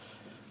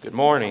Good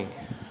morning.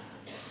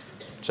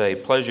 It's a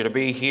pleasure to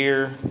be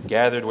here,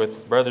 gathered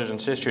with brothers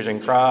and sisters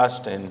in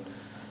Christ and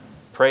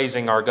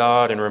praising our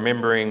God and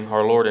remembering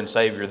our Lord and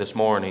Savior this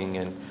morning.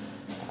 And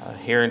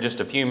here in just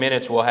a few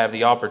minutes, we'll have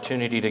the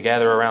opportunity to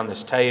gather around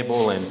this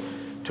table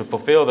and to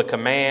fulfill the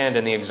command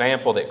and the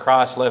example that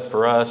Christ left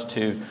for us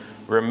to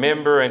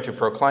remember and to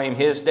proclaim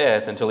His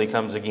death until He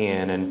comes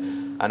again.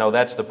 And I know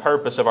that's the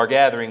purpose of our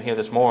gathering here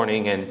this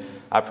morning, and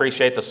I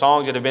appreciate the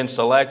songs that have been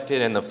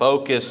selected and the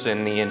focus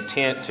and the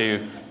intent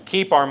to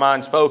keep our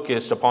minds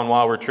focused upon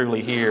why we're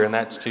truly here, and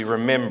that's to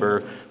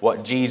remember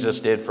what Jesus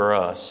did for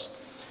us.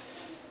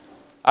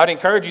 I'd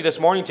encourage you this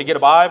morning to get a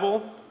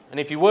Bible,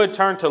 and if you would,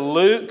 turn to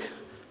Luke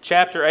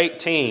chapter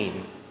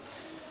 18.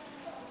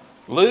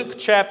 Luke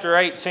chapter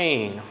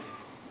 18.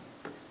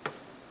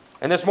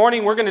 And this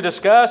morning we're going to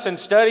discuss and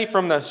study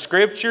from the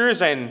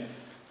Scriptures and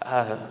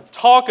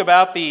talk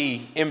about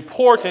the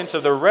importance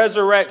of the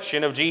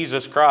resurrection of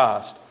Jesus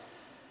Christ.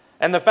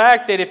 And the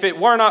fact that if it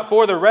were not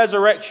for the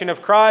resurrection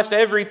of Christ,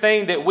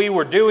 everything that we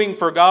were doing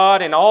for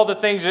God and all the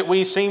things that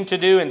we seem to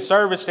do in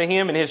service to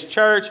Him and His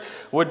church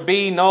would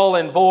be null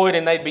and void,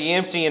 and they'd be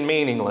empty and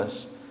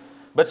meaningless.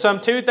 But some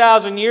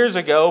 2,000 years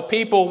ago,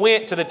 people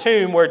went to the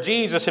tomb where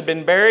Jesus had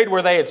been buried,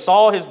 where they had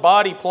saw His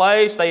body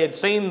placed, they had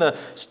seen the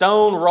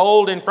stone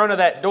rolled in front of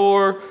that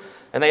door,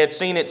 and they had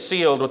seen it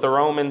sealed with the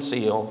Roman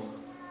seal.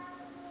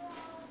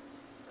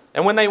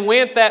 And when they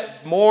went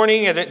that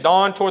morning, as it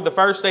dawned toward the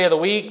first day of the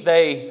week,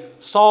 they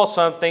saw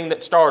something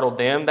that startled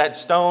them. That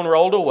stone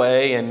rolled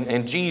away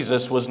and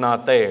Jesus was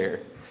not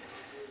there.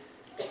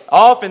 I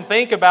often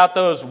think about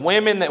those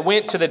women that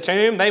went to the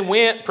tomb. They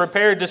went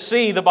prepared to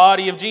see the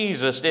body of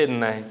Jesus, didn't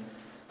they?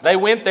 They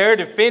went there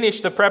to finish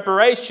the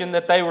preparation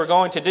that they were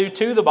going to do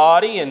to the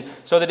body, and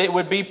so that it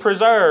would be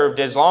preserved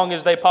as long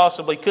as they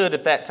possibly could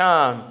at that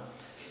time.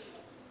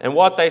 And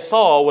what they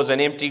saw was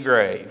an empty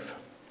grave.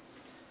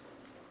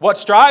 What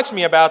strikes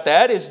me about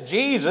that is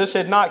Jesus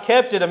had not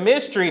kept it a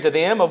mystery to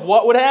them of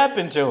what would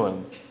happen to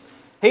Him.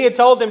 He had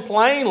told them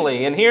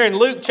plainly. And here in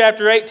Luke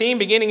chapter 18,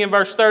 beginning in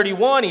verse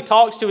 31, He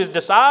talks to His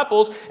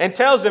disciples and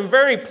tells them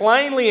very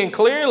plainly and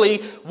clearly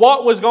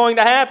what was going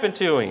to happen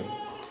to Him.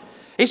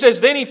 He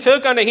says, "Then He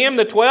took unto Him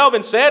the 12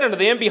 and said unto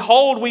them,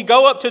 Behold, we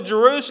go up to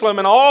Jerusalem,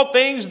 and all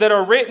things that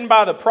are written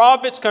by the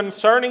prophets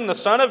concerning the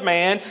Son of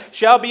Man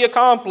shall be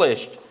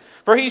accomplished.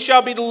 For He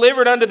shall be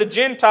delivered unto the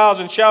Gentiles,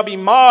 and shall be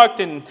mocked,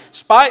 and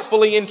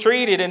spitefully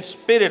entreated, and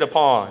spitted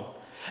upon.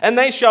 And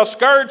they shall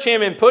scourge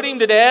Him, and put Him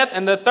to death,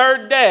 and the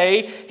third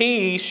day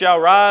He shall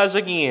rise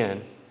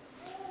again.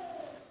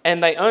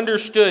 And they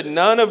understood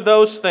none of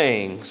those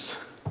things.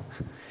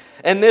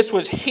 And this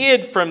was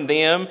hid from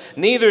them,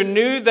 neither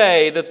knew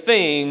they the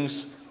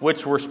things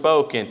which were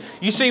spoken."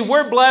 You see,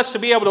 we're blessed to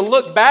be able to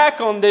look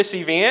back on this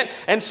event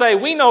and say,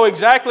 we know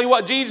exactly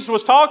what Jesus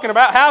was talking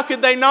about. How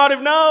could they not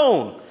have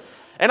known?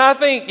 And I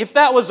think if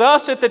that was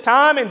us at the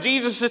time and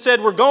Jesus had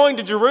said, we're going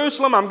to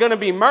Jerusalem, I'm going to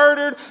be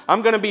murdered,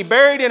 I'm going to be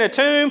buried in a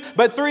tomb,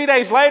 but 3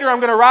 days later I'm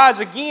going to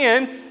rise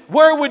again,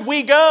 where would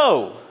we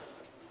go?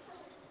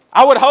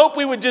 I would hope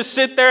we would just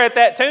sit there at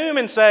that tomb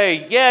and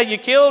say, yeah, you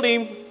killed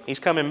Him, He's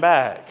coming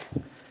back.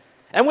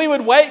 And we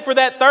would wait for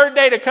that third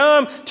day to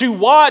come to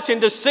watch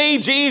and to see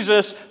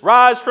Jesus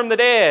rise from the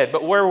dead.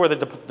 But where were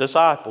the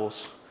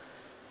disciples?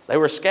 They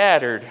were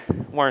scattered,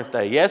 weren't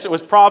they? Yes, it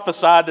was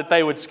prophesied that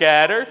they would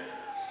scatter.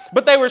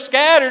 But they were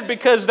scattered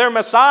because their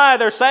Messiah,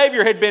 their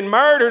Savior, had been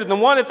murdered, and the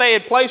one that they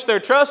had placed their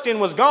trust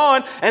in was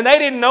gone, and they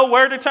didn't know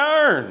where to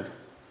turn.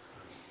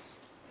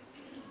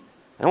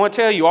 And I want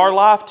to tell you, our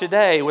life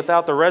today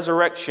without the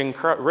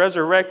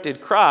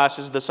resurrected Christ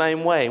is the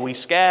same way. We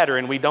scatter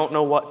and we don't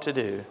know what to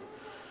do.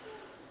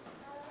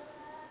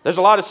 There's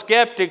a lot of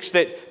skeptics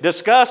that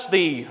discuss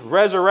the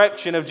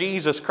resurrection of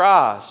Jesus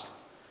Christ.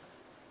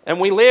 And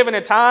we live in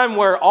a time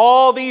where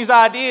all these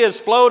ideas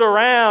float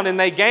around and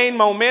they gain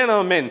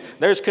momentum, and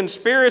there's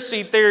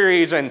conspiracy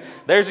theories, and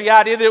there's the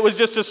idea that it was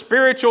just a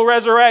spiritual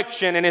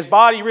resurrection and His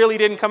body really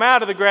didn't come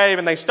out of the grave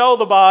and they stole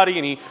the body,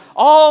 and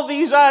all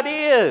these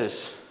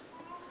ideas.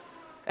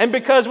 And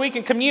because we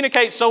can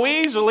communicate so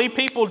easily,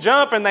 people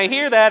jump and they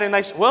hear that and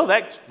they say, well,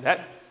 that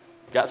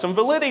got some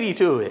validity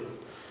to it.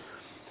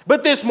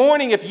 But this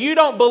morning, if you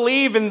don't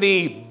believe in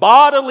the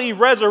bodily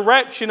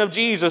resurrection of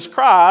Jesus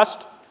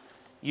Christ,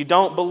 you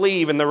don't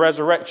believe in the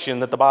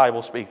resurrection that the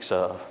Bible speaks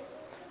of.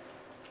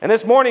 And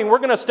this morning we're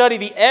going to study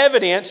the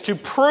evidence to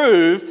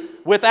prove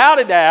without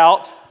a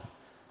doubt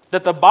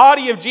that the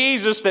body of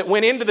Jesus that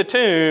went into the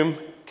tomb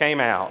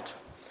came out.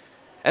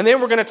 And then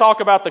we're going to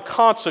talk about the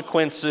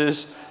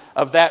consequences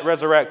of that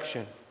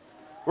resurrection.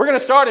 We're going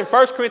to start in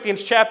 1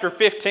 Corinthians chapter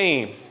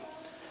 15.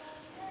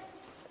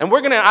 And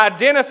we're going to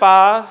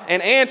identify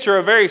and answer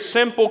a very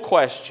simple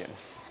question.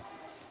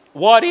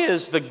 What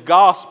is the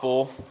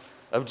gospel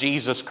of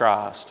Jesus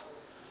Christ?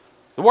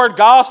 The word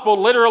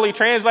gospel, literally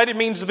translated,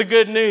 means the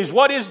good news.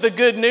 What is the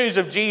good news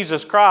of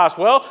Jesus Christ?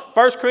 Well,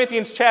 1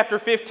 Corinthians chapter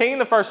 15,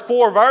 the first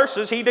 4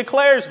 verses, he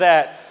declares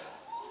that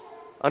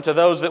unto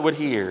those that would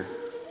hear.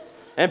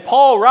 And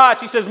Paul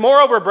writes, he says,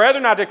 "Moreover,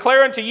 brethren, I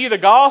declare unto you the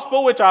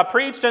gospel which I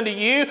preached unto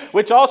you,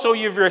 which also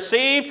you've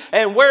received,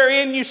 and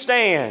wherein you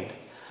stand,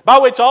 by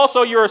which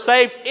also you are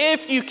saved,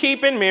 if you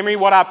keep in memory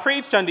what I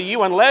preached unto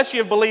you, unless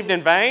you have believed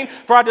in vain.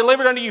 For I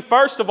delivered unto you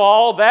first of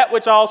all that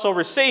which I also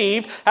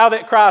received, how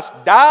that Christ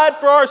died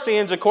for our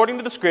sins according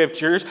to the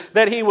Scriptures,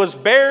 that He was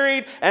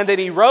buried, and that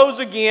He rose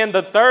again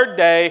the third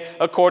day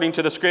according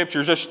to the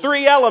Scriptures." There's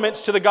three elements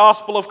to the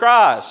gospel of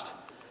Christ.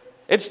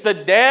 It's the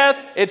death,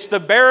 it's the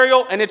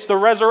burial, and it's the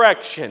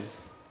resurrection.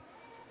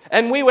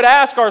 And we would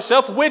ask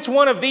ourselves, which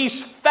one of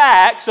these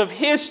facts of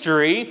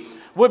history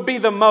would be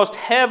the most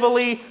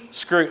heavily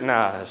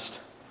scrutinized?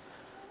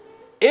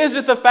 Is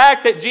it the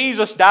fact that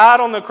Jesus died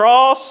on the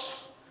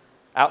cross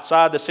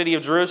outside the city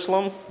of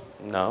Jerusalem?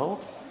 No.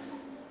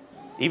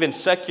 Even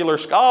secular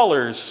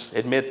scholars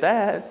admit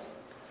that.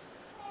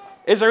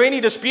 Is there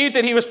any dispute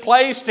that He was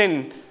placed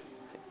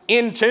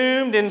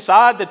entombed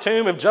inside the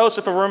tomb of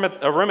Joseph of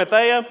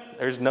Arimathea?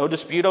 There's no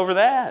dispute over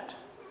that.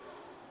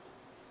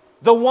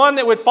 The one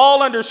that would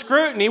fall under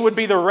scrutiny would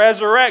be the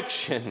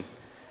resurrection.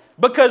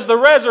 Because the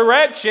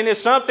resurrection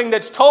is something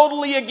that's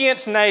totally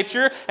against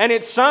nature, and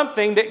it's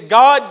something that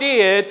God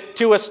did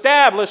to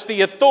establish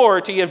the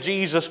authority of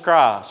Jesus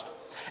Christ.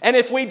 And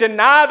if we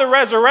deny the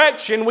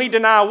resurrection, we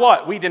deny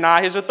what? We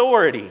deny His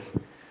authority.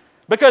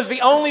 Because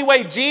the only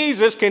way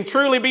Jesus can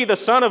truly be the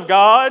Son of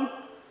God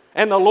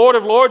and the Lord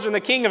of Lords and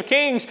the King of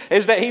Kings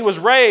is that He was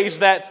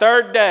raised that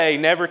third day,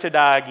 never to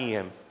die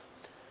again.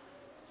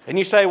 And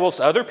you say, well,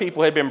 other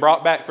people had been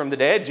brought back from the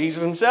dead.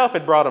 Jesus Himself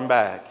had brought them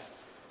back.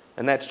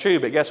 And that's true,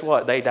 but guess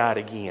what? They died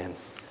again.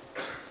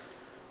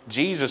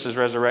 Jesus'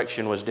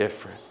 resurrection was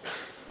different.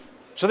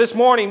 So this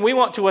morning we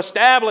want to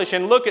establish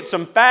and look at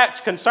some facts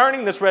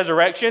concerning this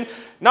resurrection,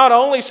 not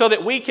only so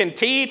that we can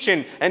teach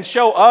and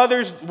show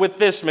others with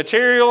this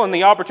material and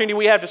the opportunity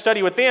we have to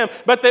study with them,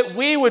 but that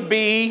we would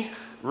be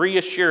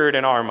reassured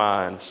in our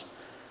minds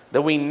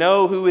that we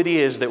know who it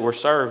is that we're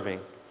serving.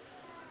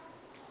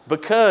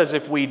 Because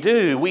if we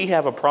do, we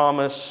have a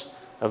promise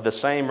of the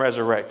same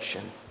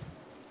resurrection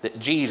that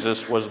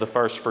Jesus was the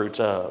first fruits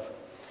of.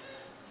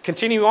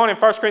 Continue on in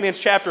 1 Corinthians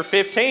chapter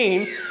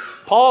 15,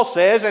 Paul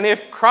says, "And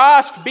if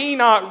Christ be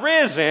not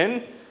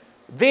risen,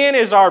 then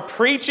is our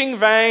preaching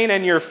vain,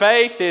 and your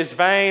faith is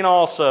vain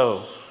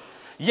also.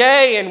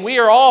 Yea, and we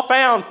are all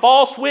found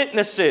false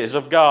witnesses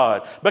of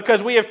God,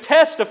 because we have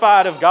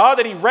testified of God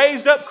that He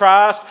raised up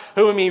Christ,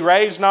 whom He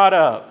raised not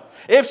up.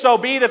 If so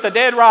be that the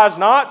dead rise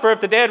not, for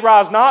if the dead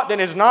rise not, then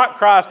is not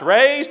Christ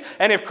raised.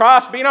 And if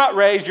Christ be not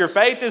raised, your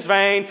faith is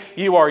vain,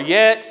 you are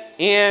yet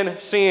in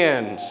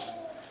sins."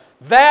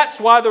 That's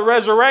why the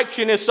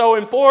resurrection is so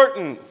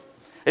important.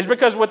 It's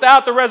because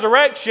without the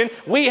resurrection,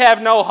 we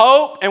have no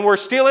hope, and we're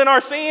still in our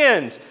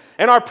sins.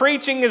 And our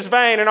preaching is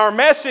vain, and our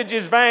message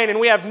is vain, and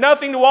we have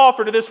nothing to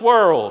offer to this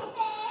world.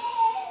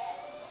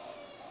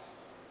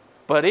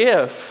 But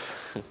if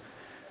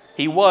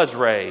He was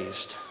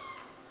raised,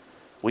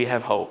 we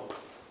have hope,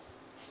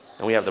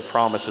 and we have the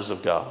promises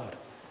of God.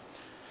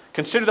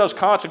 Consider those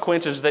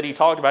consequences that he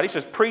talked about. He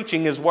says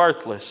preaching is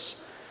worthless.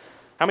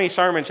 How many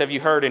sermons have you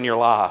heard in your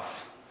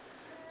life?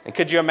 And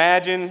could you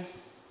imagine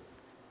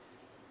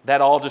that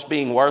all just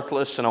being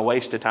worthless and a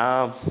waste of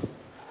time?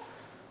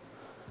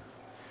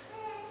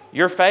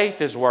 Your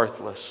faith is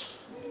worthless.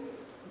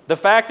 The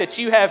fact that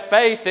you have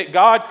faith that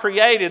God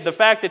created, the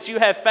fact that you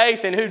have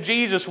faith in who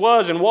Jesus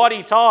was and what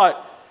He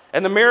taught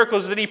and the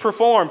miracles that He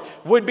performed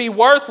would be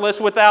worthless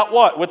without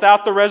what?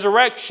 Without the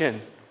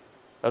resurrection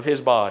of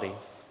His body.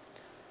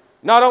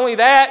 Not only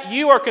that,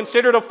 you are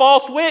considered a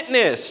false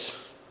witness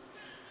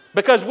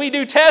because we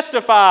do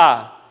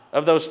testify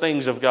of those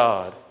things of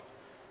God.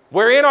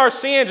 We're in our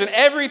sins, and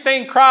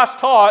everything Christ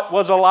taught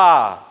was a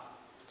lie.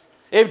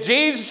 If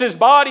Jesus'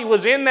 body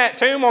was in that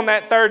tomb on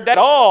that third day at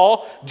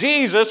all,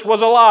 Jesus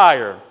was a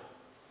liar.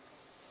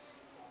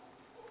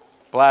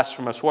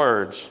 Blasphemous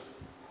words.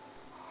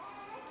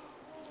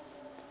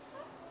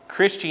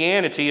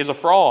 Christianity is a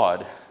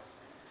fraud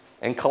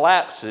and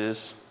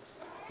collapses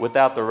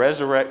without the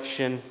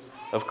resurrection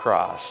of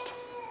Christ.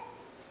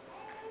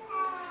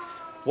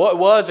 What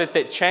was it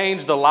that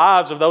changed the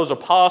lives of those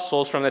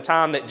apostles from the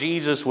time that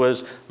Jesus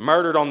was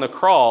murdered on the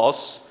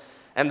cross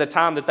and the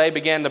time that they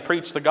began to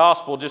preach the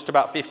gospel just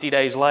about 50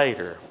 days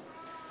later?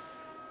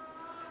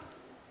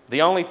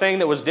 The only thing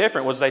that was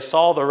different was they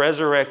saw the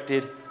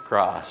resurrected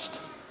Christ.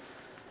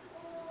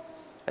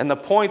 And the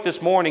point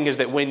this morning is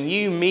that when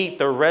you meet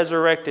the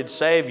resurrected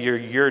Savior,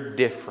 you're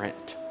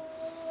different.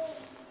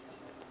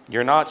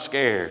 You're not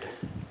scared.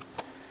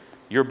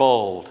 You're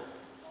bold.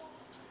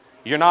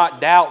 You're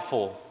not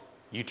doubtful.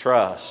 You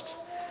trust.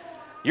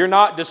 You're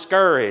not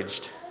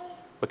discouraged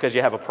because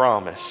you have a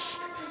promise.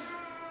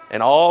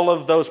 And all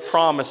of those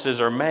promises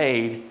are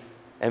made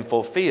and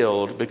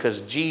fulfilled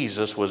because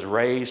Jesus was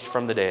raised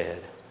from the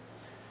dead.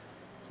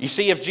 You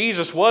see, if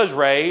Jesus was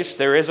raised,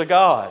 there is a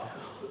God.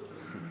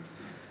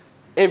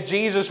 If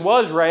Jesus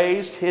was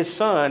raised, His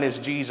Son is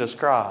Jesus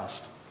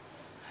Christ.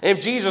 If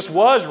Jesus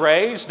was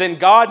raised, then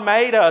God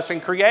made us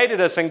and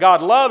created us, and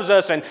God loves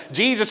us, and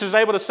Jesus is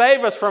able to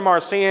save us from our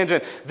sins,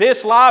 and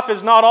this life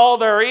is not all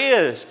there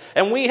is,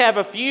 and we have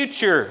a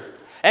future.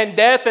 And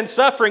death and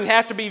suffering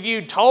have to be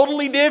viewed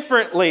totally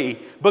differently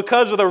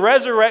because of the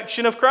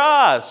resurrection of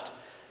Christ.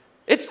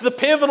 It's the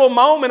pivotal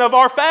moment of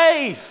our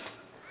faith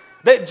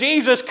that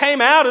Jesus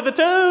came out of the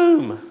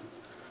tomb.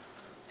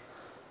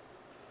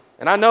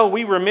 And I know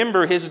we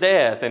remember His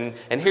death, and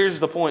here's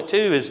the point too,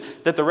 is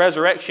that the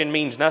resurrection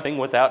means nothing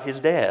without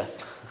His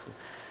death.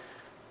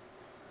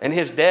 And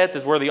His death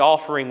is where the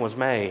offering was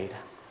made.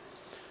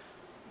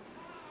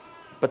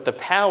 But the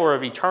power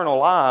of eternal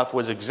life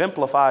was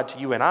exemplified to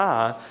you and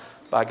I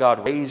by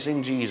God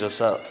raising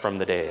Jesus up from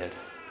the dead.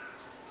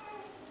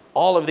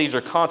 All of these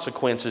are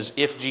consequences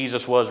if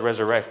Jesus was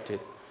resurrected.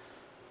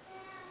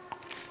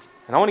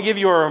 And I want to give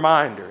you a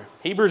reminder.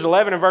 Hebrews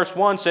 11 and verse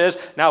 1 says,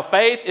 "Now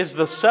faith is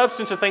the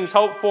substance of things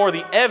hoped for,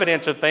 the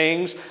evidence of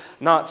things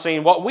not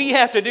seen." What we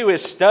have to do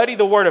is study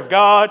the Word of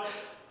God,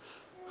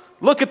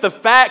 look at the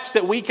facts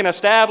that we can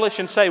establish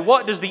and say,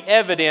 what does the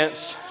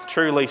evidence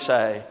truly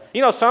say?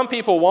 You know, some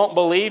people won't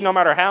believe no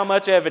matter how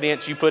much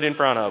evidence you put in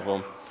front of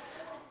them.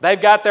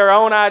 They've got their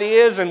own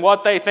ideas and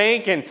what they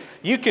think, and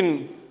you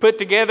can put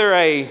together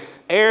a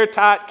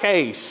airtight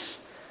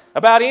case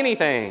about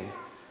anything,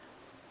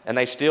 and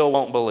they still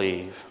won't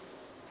believe.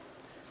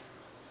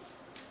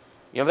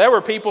 You know, there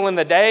were people in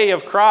the day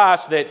of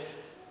Christ that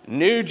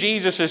knew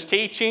Jesus'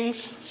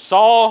 teachings,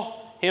 saw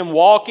Him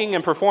walking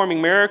and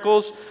performing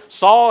miracles,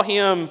 saw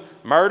Him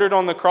murdered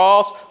on the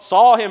cross,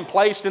 saw Him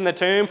placed in the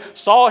tomb,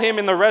 saw Him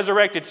in the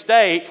resurrected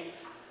state,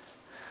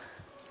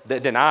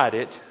 that denied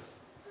it.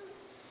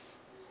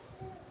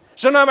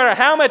 So no matter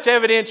how much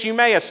evidence you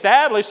may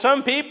establish,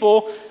 some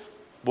people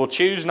will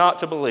choose not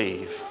to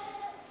believe.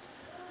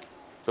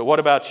 But what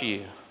about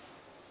you?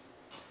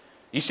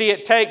 You see,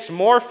 it takes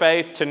more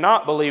faith to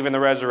not believe in the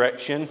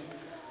resurrection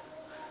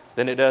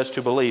than it does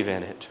to believe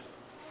in it.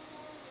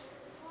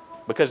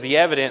 Because the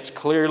evidence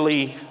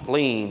clearly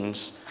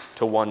leans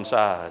to one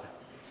side.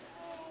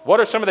 What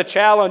are some of the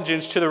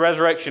challenges to the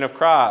resurrection of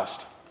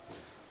Christ?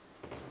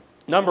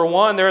 Number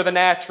one, there are the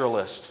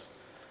naturalists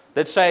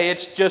that say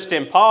it's just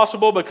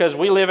impossible because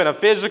we live in a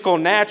physical,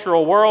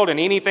 natural world and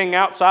anything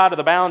outside of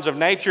the bounds of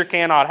nature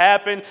cannot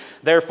happen.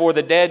 Therefore,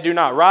 the dead do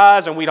not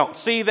rise, and we don't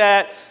see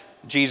that.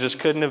 Jesus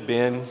couldn't have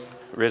been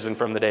risen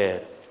from the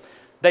dead.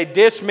 They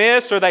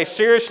dismiss or they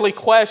seriously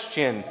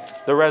question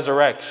the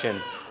resurrection.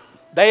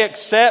 They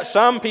accept,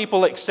 some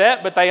people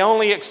accept, but they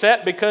only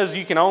accept because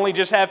you can only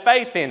just have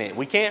faith in it.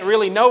 We can't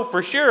really know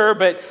for sure,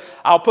 but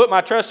I'll put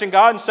my trust in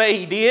God and say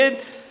He did,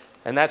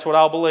 and that's what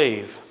I'll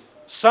believe.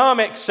 Some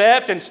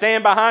accept and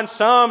stand behind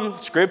some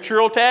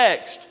scriptural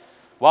text,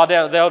 while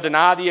they'll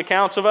deny the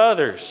accounts of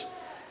others.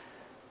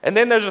 And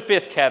then there's a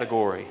fifth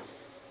category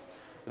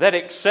that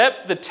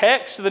accept the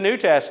text of the New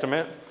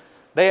Testament,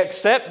 they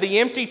accept the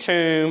empty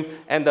tomb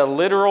and the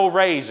literal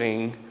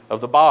raising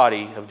of the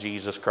body of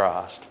Jesus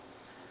Christ.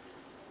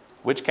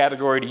 Which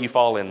category do you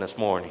fall in this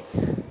morning?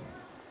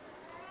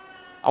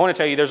 I want to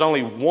tell you there's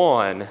only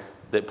one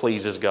that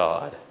pleases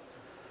God,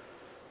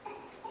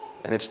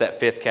 and it's that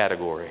fifth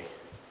category.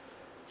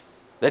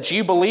 That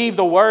you believe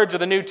the words of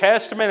the New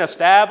Testament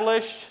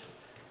established,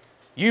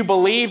 you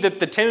believe that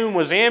the tomb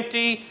was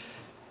empty,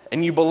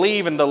 and you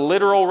believe in the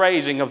literal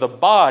raising of the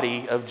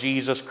body of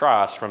Jesus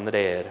Christ from the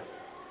dead.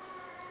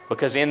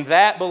 Because in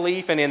that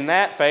belief and in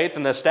that faith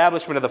and the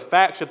establishment of the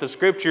facts that the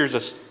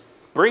Scriptures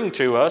bring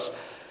to us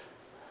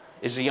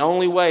is the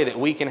only way that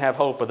we can have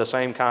hope of the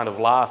same kind of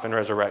life and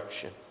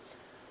resurrection.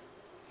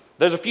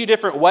 There's a few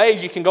different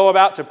ways you can go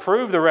about to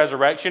prove the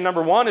resurrection.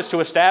 Number one is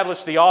to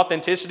establish the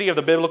authenticity of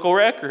the biblical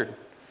record.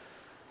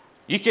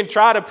 You can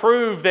try to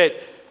prove that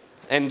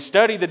and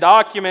study the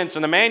documents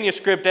and the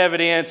manuscript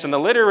evidence and the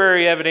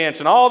literary evidence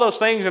and all those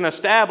things and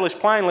establish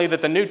plainly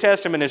that the New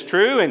Testament is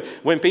true, and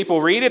when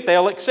people read it,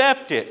 they'll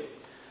accept it.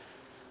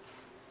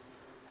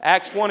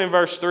 Acts 1 and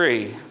verse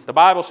 3, the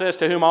Bible says,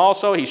 "To whom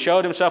also He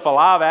showed Himself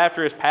alive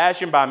after His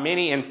passion by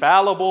many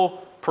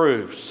infallible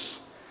proofs,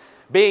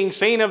 being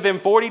seen of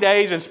them 40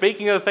 days and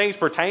speaking of the things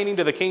pertaining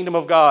to the kingdom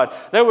of God."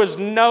 There was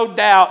no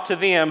doubt to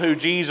them who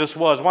Jesus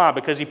was. Why?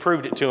 Because He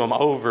proved it to them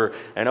over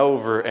and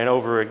over and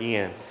over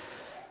again.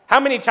 How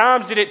many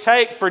times did it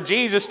take for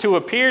Jesus to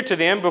appear to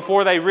them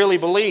before they really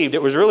believed?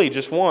 It was really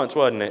just once,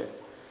 wasn't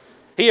it?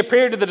 He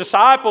appeared to the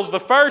disciples the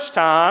first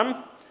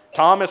time.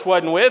 Thomas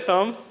wasn't with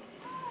them.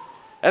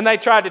 And they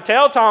tried to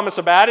tell Thomas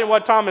about it, and what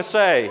did Thomas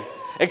say?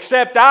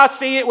 "Except I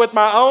see it with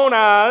my own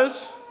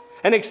eyes,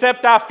 and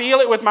except I feel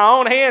it with my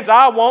own hands,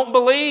 I won't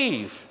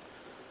believe."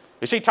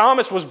 You see,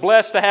 Thomas was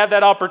blessed to have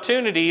that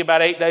opportunity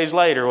about 8 days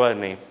later,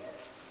 wasn't he?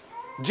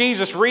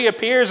 Jesus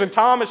reappears, and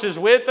Thomas is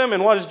with them,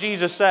 and what does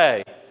Jesus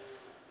say?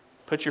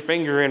 "Put your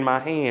finger in my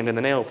hand and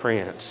the nail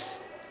prints.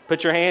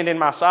 Put your hand in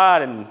my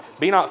side, and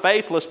be not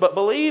faithless, but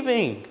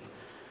believing."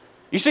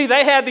 You see,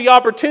 they had the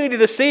opportunity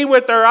to see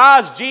with their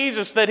eyes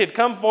Jesus that had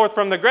come forth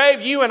from the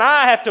grave. You and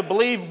I have to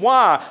believe.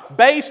 Why?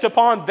 Based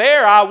upon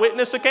their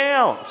eyewitness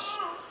accounts.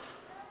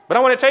 But I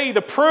want to tell you,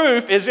 the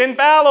proof is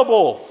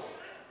infallible.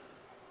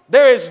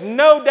 There is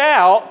no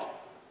doubt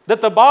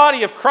that the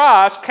body of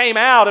Christ came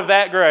out of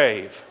that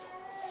grave.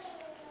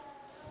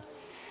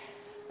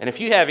 And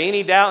if you have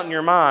any doubt in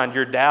your mind,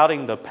 you're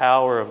doubting the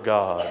power of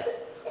God.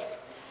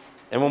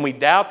 And when we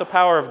doubt the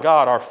power of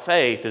God, our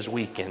faith is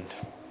weakened.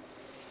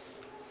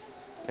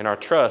 And our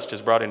trust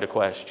is brought into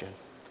question.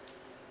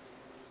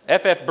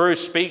 F.F. Bruce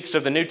speaks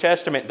of the New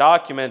Testament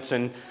documents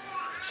and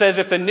says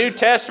if the New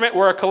Testament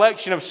were a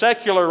collection of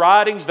secular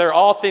writings, their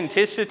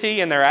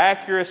authenticity and their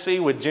accuracy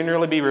would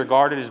generally be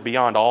regarded as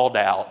beyond all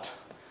doubt.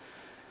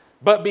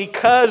 But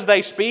because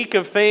they speak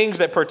of things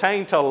that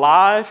pertain to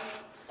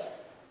life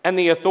and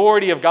the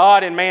authority of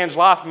God in man's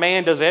life,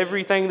 man does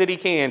everything that he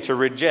can to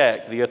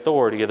reject the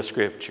authority of the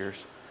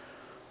Scriptures.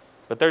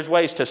 But there's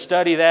ways to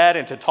study that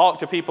and to talk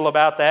to people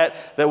about that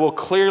will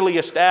clearly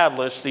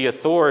establish the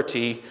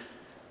authority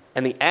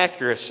and the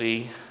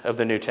accuracy of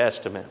the New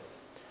Testament.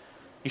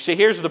 You see,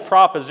 here's the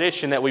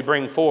proposition that we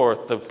bring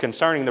forth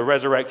concerning the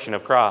resurrection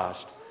of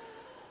Christ.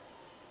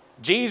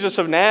 Jesus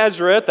of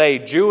Nazareth, a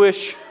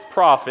Jewish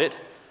prophet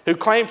who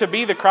claimed to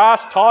be the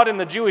Christ taught in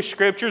the Jewish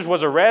Scriptures,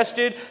 was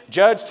arrested,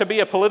 judged to be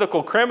a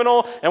political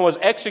criminal, and was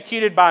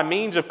executed by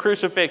means of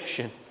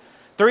crucifixion.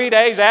 3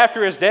 days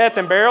after his death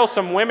and burial,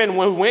 some women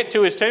who went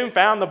to his tomb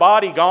found the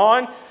body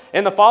gone.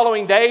 In the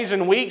following days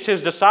and weeks,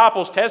 his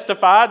disciples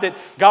testified that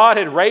God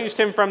had raised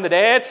him from the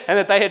dead and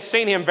that they had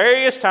seen him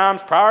various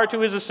times prior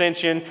to his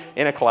ascension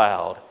in a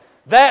cloud.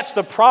 That's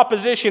the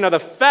proposition of the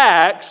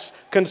facts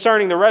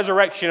concerning the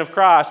resurrection of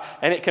Christ,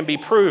 and it can be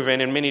proven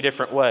in many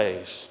different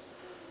ways.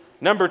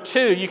 Number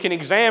two, you can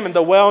examine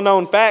the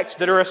well-known facts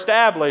that are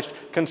established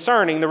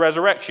concerning the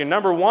resurrection.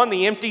 Number one,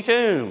 the empty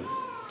tomb.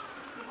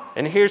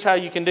 And here's how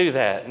you can do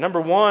that.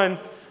 Number one,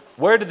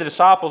 where did the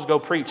disciples go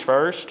preach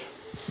first?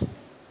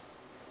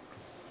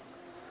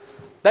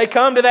 They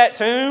come to that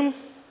tomb.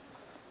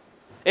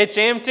 It's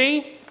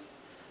empty.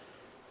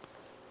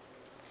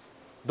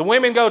 The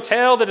women go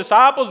tell the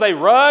disciples. They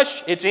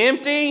rush. It's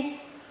empty.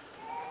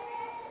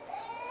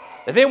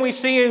 And then we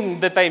see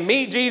that they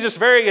meet Jesus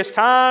various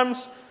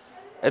times.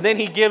 And then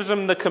he gives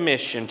them the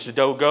commission to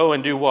go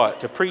and do what?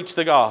 To preach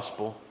the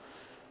gospel.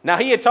 Now,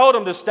 he had told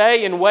them to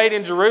stay and wait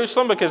in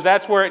Jerusalem because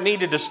that's where it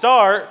needed to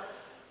start.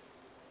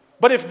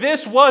 But if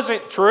this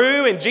wasn't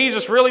true and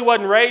Jesus really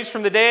wasn't raised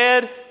from the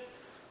dead,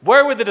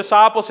 where would the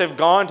disciples have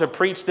gone to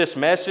preach this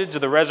message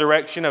of the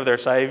resurrection of their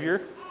Savior?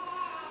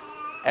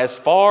 As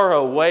far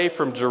away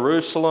from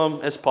Jerusalem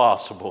as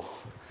possible.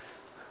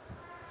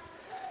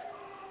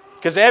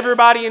 Because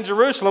everybody in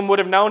Jerusalem would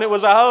have known it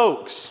was a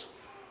hoax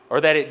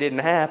or that it didn't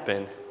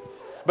happen.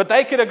 But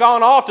they could have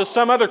gone off to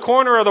some other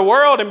corner of the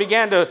world and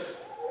began to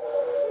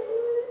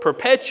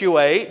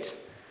perpetuate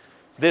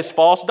this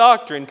false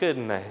doctrine,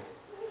 couldn't they?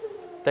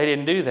 They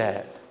didn't do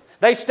that.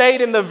 They stayed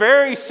in the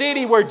very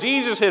city where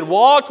Jesus had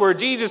walked, where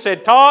Jesus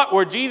had taught,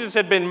 where Jesus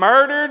had been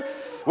murdered,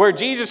 where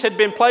Jesus had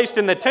been placed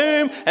in the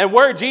tomb, and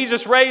where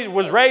Jesus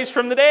was raised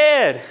from the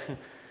dead.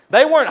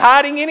 They weren't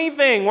hiding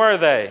anything, were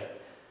they?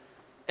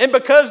 And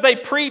because they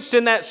preached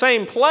in that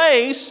same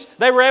place,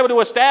 they were able to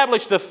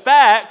establish the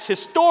facts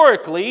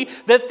historically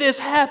that this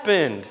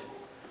happened.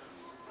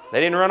 They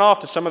didn't run off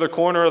to some other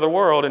corner of the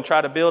world and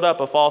try to build up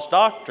a false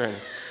doctrine.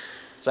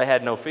 So they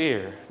had no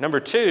fear. Number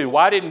two,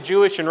 why didn't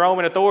Jewish and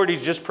Roman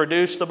authorities just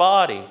produce the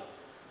body?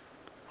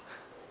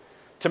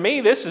 To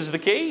me, this is the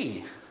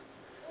key.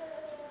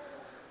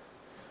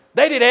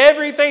 They did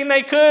everything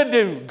they could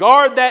to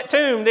guard that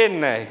tomb, didn't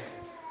they?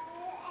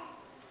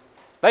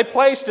 They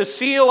placed a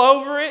seal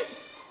over it.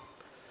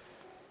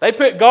 They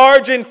put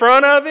guards in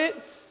front of it.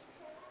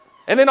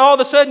 And then all of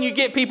a sudden you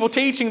get people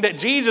teaching that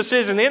Jesus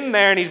isn't in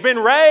there and he's been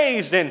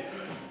raised. And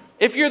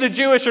if you're the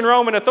Jewish and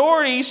Roman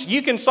authorities,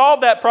 you can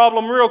solve that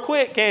problem real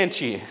quick,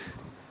 can't you?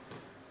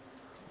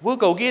 We'll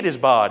go get his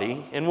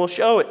body and we'll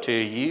show it to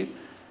you.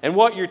 And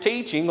what you're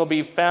teaching will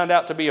be found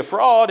out to be a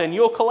fraud and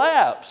you'll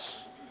collapse.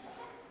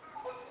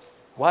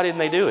 Why didn't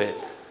they do it?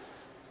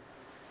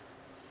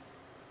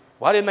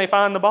 Why didn't they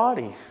find the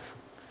body?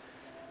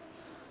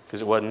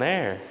 Because it wasn't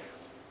there.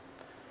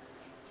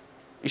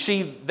 You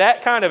see,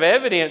 that kind of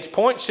evidence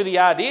points to the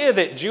idea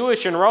that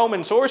Jewish and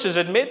Roman sources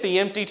admit the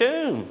empty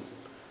tomb.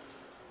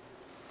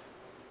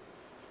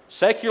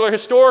 Secular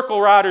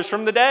historical writers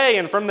from the day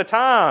and from the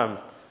time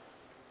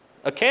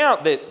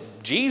account that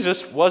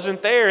Jesus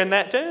wasn't there in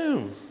that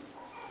tomb.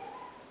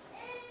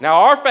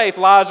 Now, our faith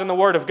lies in the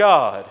Word of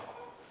God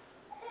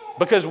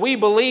because we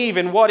believe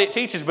in what it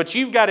teaches, but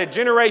you've got a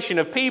generation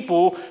of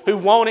people who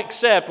won't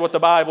accept what the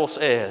Bible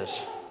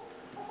says.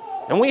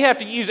 And we have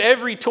to use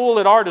every tool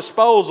at our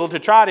disposal to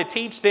try to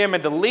teach them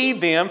and to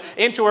lead them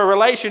into a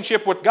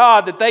relationship with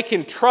God that they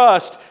can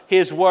trust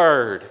His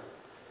Word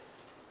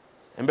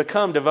and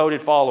become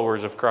devoted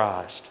followers of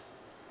Christ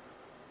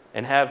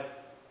and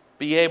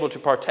be able to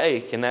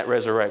partake in that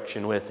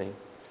resurrection with Him.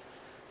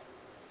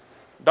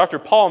 Dr.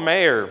 Paul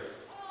Maier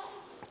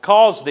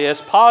calls this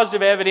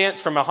positive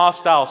evidence from a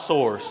hostile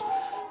source.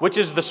 which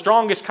is the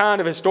strongest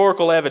kind of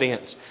historical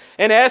evidence.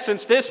 In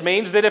essence, this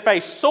means that if a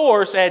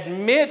source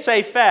admits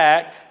a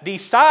fact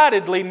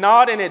decidedly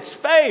not in its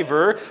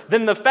favor,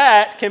 then the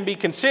fact can be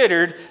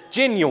considered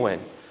genuine.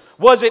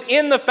 Was it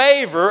in the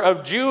favor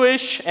of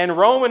Jewish and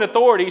Roman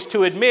authorities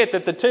to admit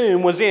that the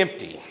tomb was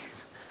empty?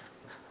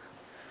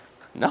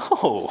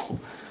 No.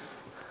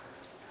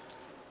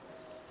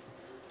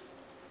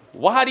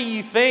 Why do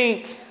you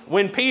think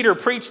when Peter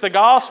preached the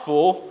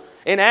gospel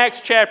in Acts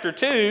chapter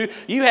 2,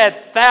 you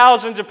had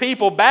thousands of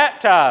people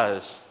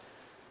baptized?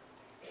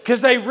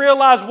 Because they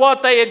realized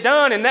what they had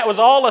done, and that was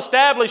all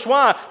established.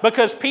 Why?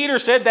 Because Peter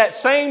said that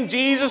same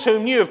Jesus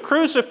whom you have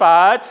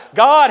crucified,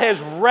 God has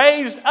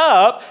raised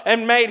up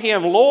and made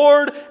him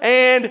Lord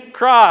and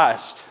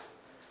Christ.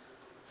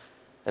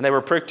 And they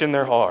were pricked in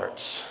their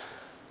hearts.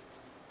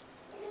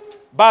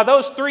 By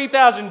those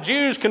 3,000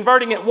 Jews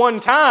converting at one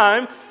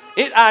time,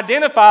 it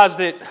identifies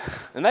that,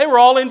 and they were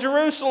all in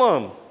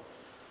Jerusalem.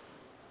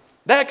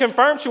 That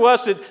confirms to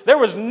us that there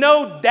was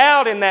no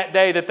doubt in that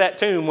day that that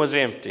tomb was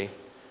empty.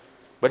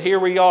 But here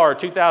we are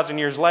 2,000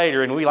 years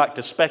later, and we like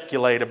to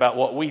speculate about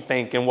what we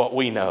think and what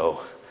we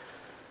know.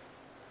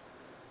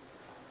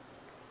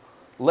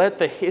 Let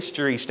the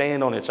history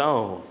stand on its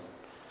own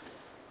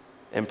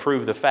and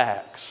prove the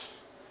facts.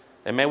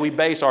 And may we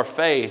base our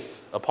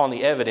faith upon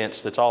the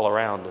evidence that's all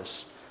around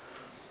us.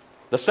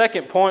 The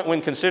second point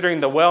when considering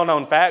the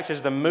well-known facts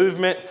is the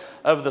movement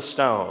of the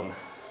stone.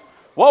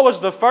 What was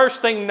the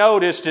first thing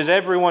noticed as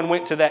everyone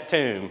went to that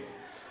tomb?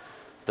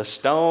 The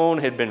stone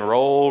had been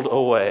rolled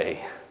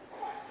away.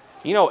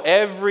 You know,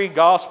 every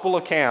gospel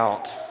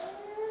account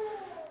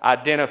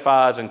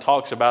identifies and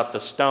talks about the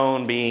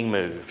stone being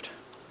moved.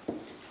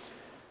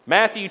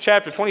 Matthew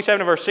chapter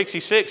 27 verse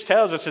 66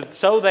 tells us that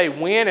so they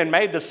went and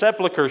made the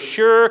sepulchre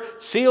sure,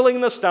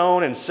 sealing the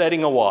stone and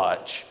setting a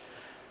watch.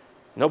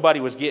 Nobody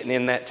was getting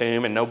in that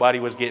tomb and nobody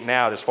was getting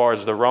out as far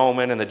as the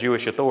Roman and the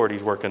Jewish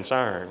authorities were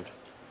concerned.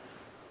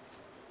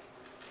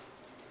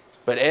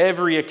 But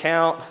every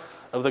account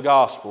of the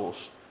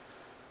Gospels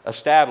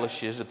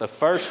establishes that the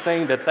first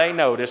thing that they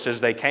noticed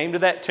as they came to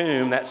that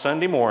tomb that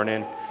Sunday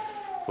morning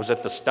was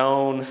that the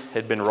stone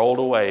had been rolled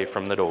away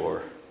from the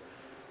door.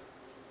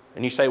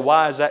 And you say,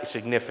 why is that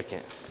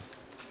significant?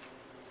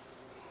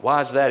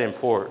 Why is that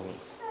important?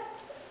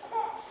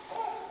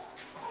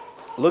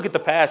 Look at the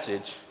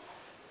passage.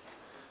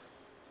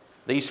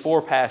 These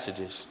four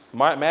passages.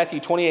 Matthew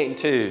 28 and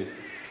 2.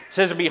 It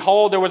says,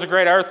 behold, there was a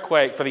great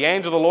earthquake, for the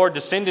angel of the Lord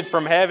descended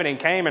from heaven and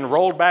came and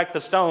rolled back the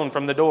stone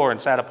from the door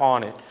and sat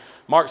upon it.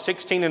 Mark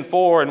 16 and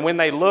 4, and when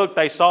they looked,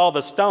 they saw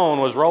the stone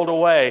was rolled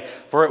away,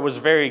 for it was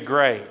very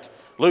great.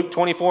 Luke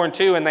 24 and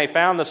 2, and they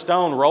found the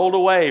stone rolled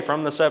away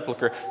from the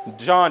sepulchre.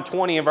 John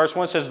 20 and verse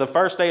 1 says, the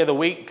first day of the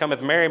week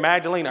cometh Mary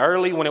Magdalene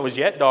early when it was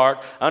yet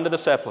dark unto the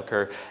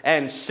sepulchre,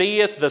 and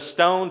seeth the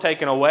stone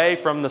taken away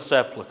from the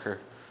sepulchre.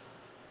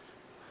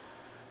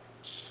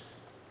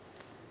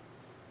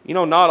 You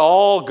know, not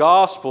all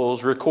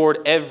Gospels record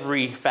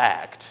every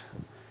fact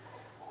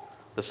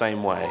the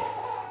same way.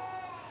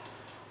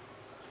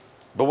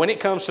 But when it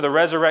comes to the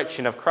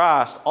resurrection of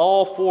Christ,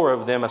 all four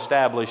of them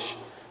establish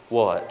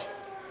what?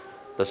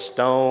 The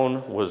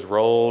stone was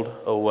rolled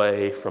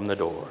away from the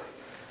door.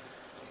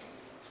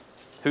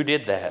 Who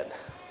did that?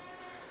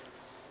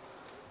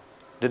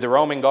 Did the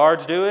Roman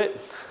guards do it?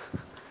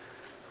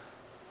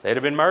 They'd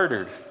have been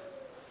murdered.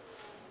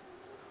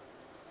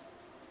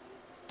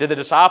 Did the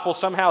disciples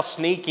somehow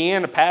sneak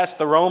in past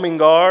the Roman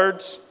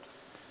guards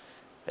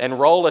and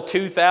roll a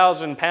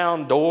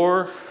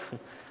 2,000-pound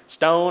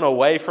stone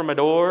away from a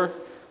door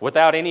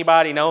without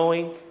anybody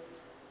knowing?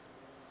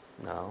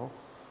 No.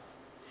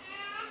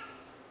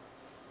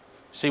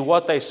 See,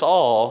 what they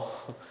saw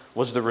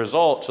was the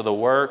results of the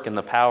work and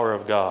the power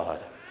of God.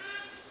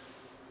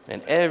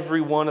 And every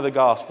one of the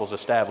Gospels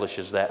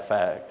establishes that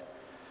fact.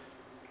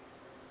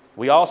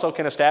 We also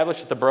can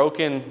establish that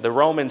the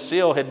Roman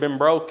seal had been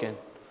broken.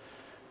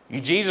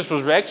 Jesus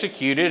was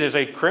executed as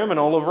a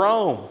criminal of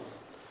Rome,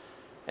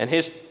 and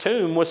his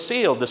tomb was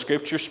sealed. The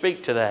Scriptures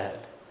speak to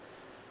that.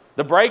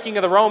 The breaking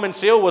of the Roman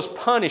seal was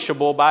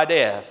punishable by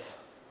death.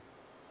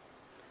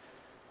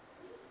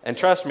 And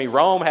trust me,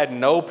 Rome had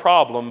no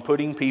problem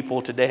putting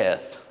people to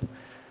death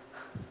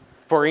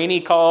for any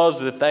cause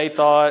that they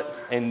thought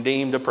and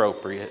deemed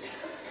appropriate.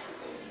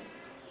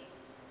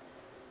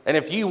 And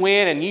if you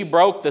went and you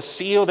broke the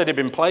seal that had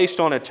been placed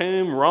on a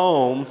tomb,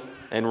 Rome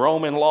and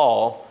Roman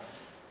law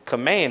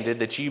commanded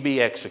that you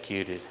be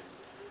executed.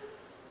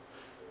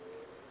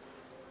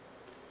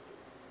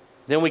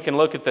 Then we can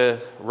look at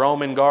the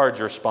Roman guards'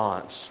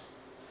 response.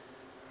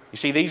 You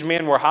see, these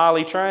men were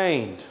highly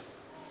trained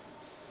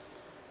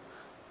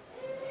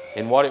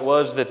in what it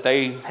was that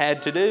they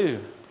had to do.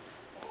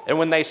 And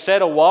when they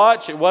set a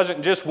watch, it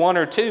wasn't just one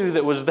or two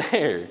that was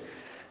there.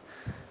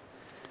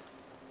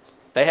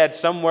 They had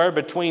somewhere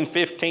between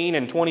 15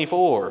 and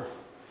 24,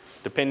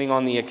 depending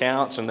on the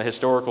accounts and the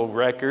historical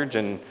records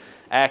and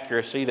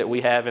accuracy that we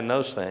have in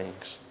those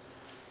things.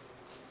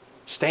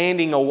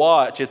 Standing a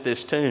watch at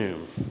this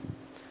tomb.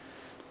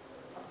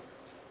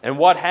 And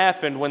what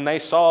happened when they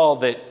saw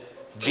that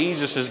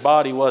Jesus'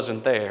 body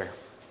wasn't there.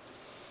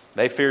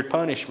 They feared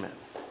punishment.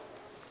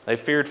 They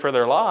feared for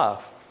their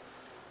life.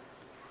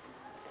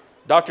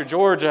 Dr.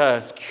 George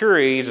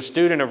Curie is a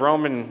student of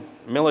Roman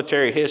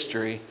military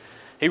history.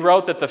 He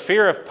wrote that the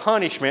fear of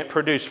punishment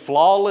produced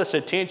flawless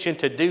attention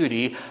to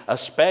duty,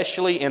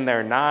 especially in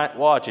their night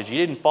watches. You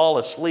didn't fall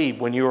asleep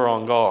when you were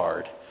on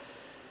guard.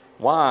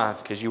 Why?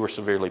 Because you were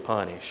severely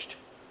punished.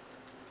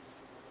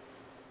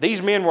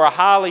 These men were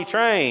highly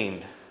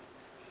trained.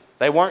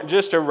 They weren't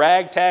just a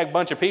ragtag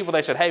bunch of people.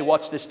 They said, hey,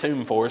 watch this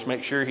tomb for us.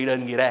 Make sure he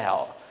doesn't get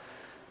out.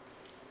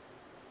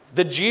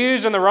 The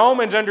Jews and the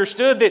Romans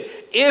understood that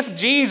if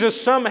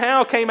Jesus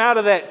somehow came out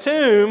of that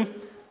tomb,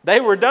 they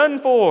were done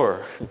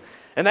for.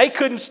 And they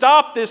couldn't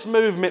stop this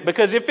movement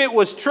because if it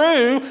was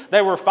true,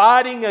 they were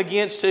fighting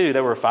against who? They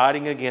were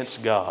fighting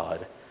against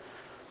God.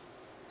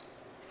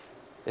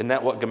 Isn't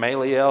that what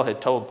Gamaliel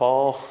had told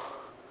Paul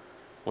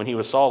when he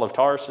was Saul of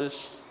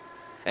Tarsus?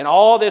 And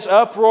all this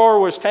uproar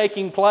was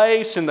taking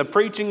place and the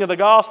preaching of the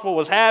gospel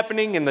was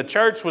happening and the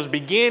church was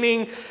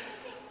beginning.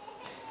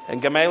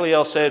 And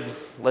Gamaliel said,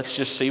 let's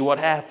just see what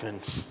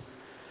happens.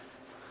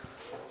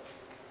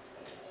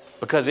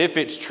 Because if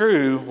it's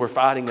true, we're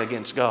fighting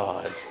against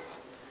God.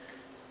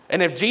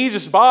 And if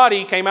Jesus'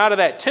 body came out of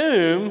that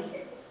tomb,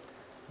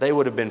 they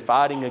would have been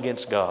fighting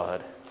against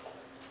God.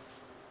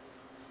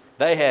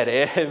 They had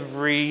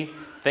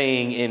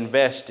everything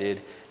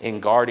invested in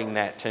guarding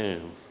that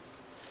tomb.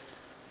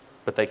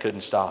 But they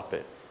couldn't stop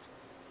it.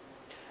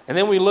 And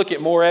then we look at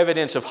more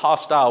evidence of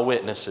hostile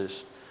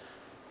witnesses.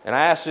 And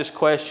I ask this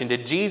question,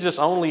 did Jesus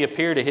only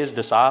appear to his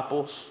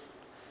disciples?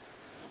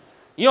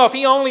 You know, if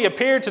he only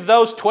appeared to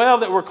those 12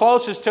 that were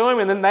closest to him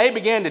and then they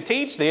began to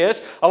teach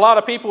this, a lot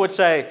of people would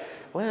say,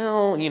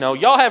 well, you know,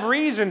 y'all have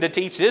reason to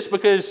teach this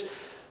because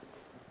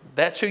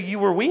that's who you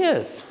were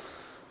with.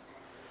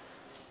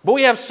 But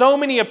we have so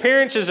many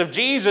appearances of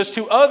Jesus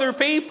to other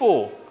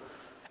people.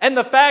 And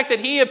the fact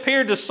that he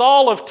appeared to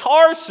Saul of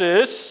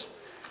Tarsus,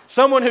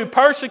 someone who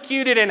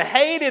persecuted and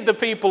hated the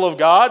people of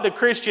God, the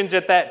Christians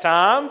at that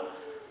time,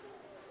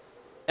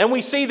 and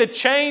we see the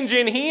change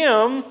in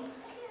him,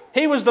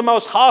 he was the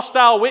most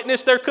hostile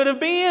witness there could have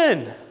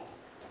been.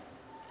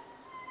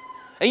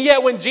 And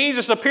yet when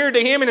Jesus appeared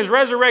to him in his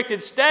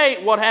resurrected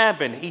state, what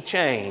happened? He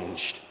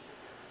changed.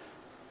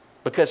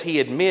 Because he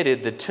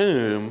admitted the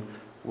tomb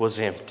was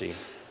empty.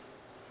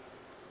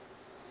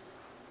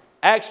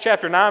 Acts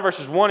chapter 9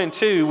 verses 1 and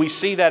 2, we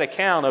see that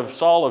account of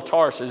Saul of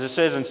Tarsus. It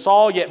says, and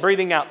Saul, yet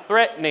breathing out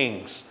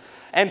threatenings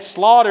and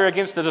slaughter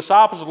against the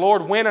disciples of the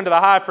Lord, went unto the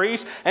high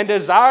priest and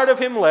desired of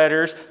him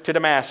letters to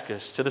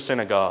Damascus, to the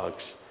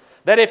synagogues,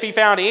 that if he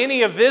found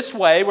any of this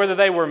way, whether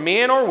they were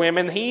men or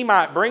women, he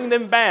might bring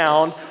them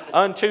bound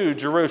unto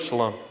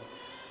Jerusalem.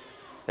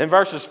 And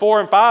verses 4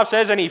 and 5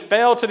 says, and he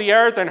fell to the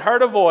earth and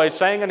heard a voice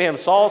saying unto him,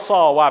 Saul,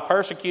 Saul, why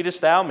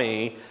persecutest thou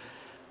me?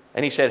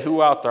 And he said,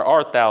 who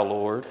art thou,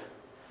 Lord?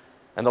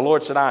 And the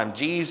Lord said, I am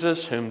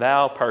Jesus whom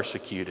thou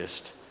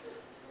persecutest.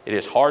 It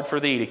is hard for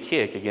thee to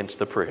kick against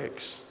the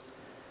pricks.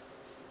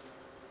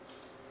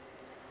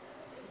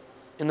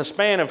 In the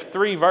span of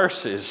 3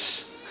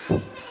 verses,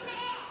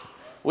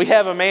 we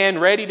have a man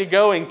ready to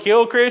go and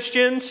kill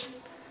Christians,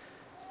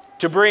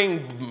 to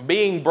bring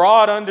being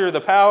brought under the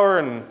power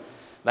and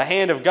the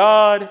hand of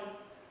God,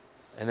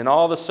 and then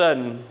all of a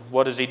sudden,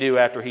 what does he do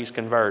after he's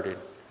converted?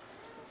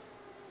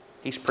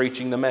 He's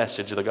preaching the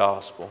message of the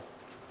gospel.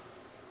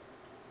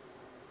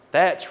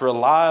 That's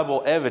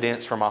reliable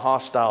evidence from a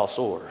hostile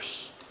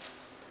source.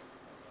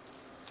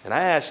 And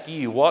I ask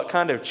you, what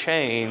kind of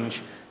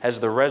change has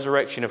the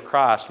resurrection of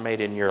Christ made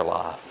in your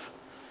life?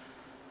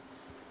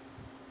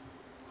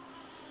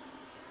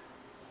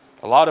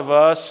 A lot of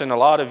us and a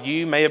lot of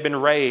you may have been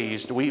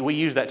raised, we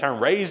use that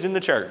term, raised in the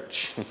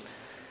church.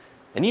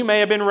 And you may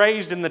have been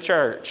raised in the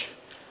church.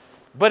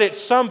 But at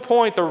some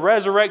point, the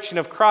resurrection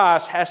of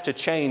Christ has to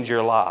change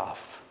your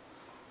life.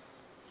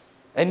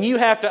 And you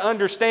have to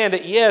understand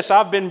that, yes,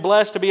 I've been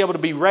blessed to be able to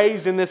be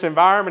raised in this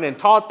environment and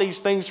taught these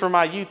things from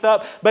my youth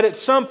up. But at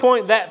some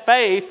point, that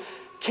faith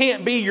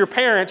can't be your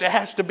parents'. It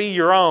has to be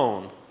your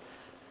own.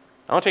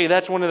 I'll tell you,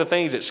 that's one of the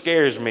things that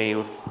scares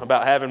me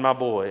about having my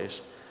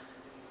boys.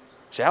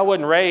 See, I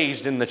wasn't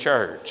raised in the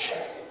church.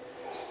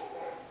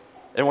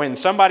 And when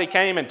somebody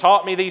came and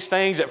taught me these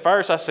things, at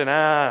first I said,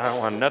 I don't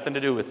want nothing to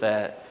do with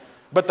that.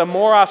 But the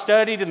more I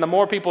studied and the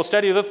more people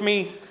studied with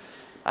me,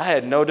 I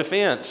had no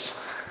defense.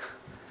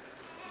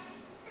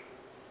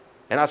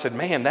 And I said,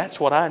 man, that's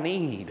what I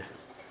need.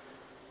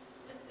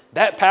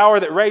 That power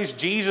that raised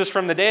Jesus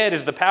from the dead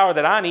is the power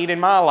that I need in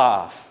my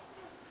life.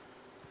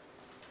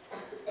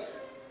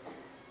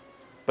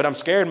 But I'm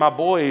scared my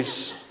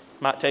boys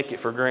might take it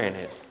for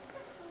granted.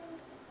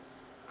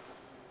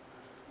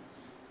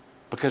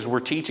 Because we're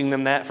teaching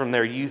them that from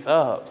their youth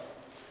up.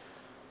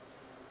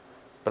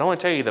 But I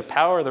want to tell you, the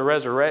power of the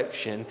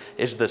resurrection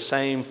is the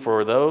same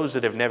for those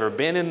that have never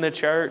been in the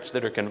church,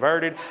 that are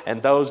converted,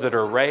 and those that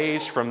are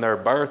raised from their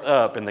birth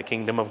up in the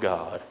kingdom of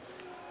God.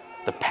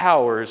 The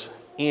power's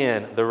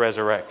in the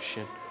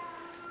resurrection.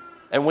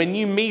 And when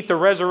you meet the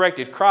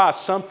resurrected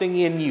Christ, something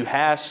in you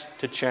has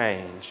to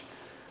change.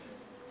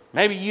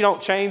 Maybe you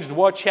don't change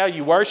how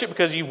you worship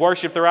because you've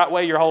worshiped the right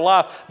way your whole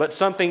life, but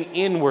something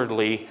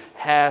inwardly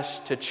has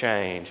to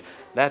change.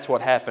 That's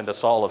what happened to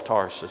Saul of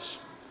Tarsus.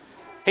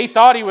 He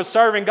thought he was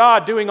serving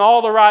God, doing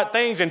all the right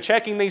things and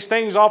checking these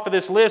things off of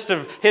this list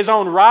of his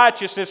own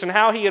righteousness and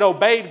how he had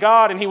obeyed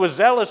God, and he was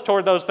zealous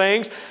toward those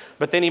things.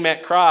 But then he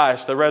met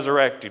Christ, the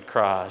resurrected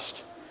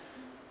Christ,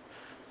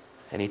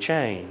 and he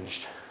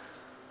changed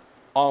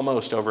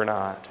almost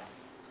overnight.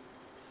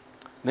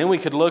 Then we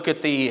could look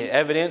at the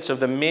evidence of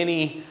the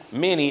many,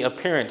 many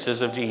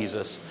appearances of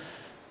Jesus.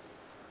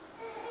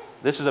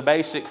 This is a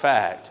basic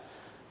fact.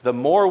 The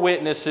more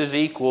witnesses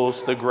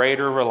equals the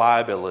greater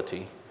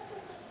reliability.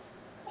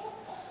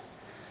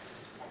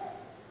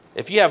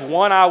 If you have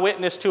one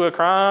eyewitness to a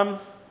crime,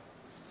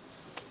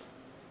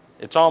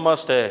 it's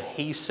almost a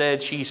he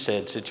said, she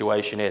said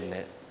situation, isn't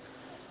it?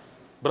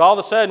 But all of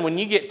a sudden, when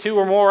you get two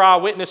or more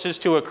eyewitnesses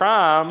to a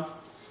crime,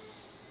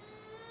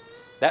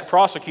 that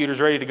prosecutor's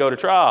ready to go to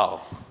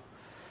trial.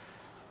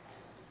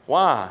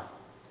 Why?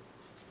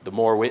 The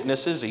more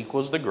witnesses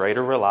equals the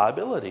greater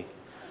reliability.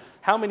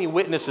 How many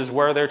witnesses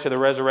were there to the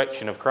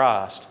resurrection of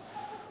Christ?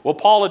 Well,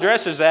 Paul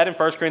addresses that in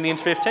 1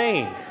 Corinthians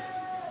 15.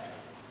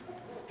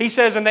 He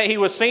says in that he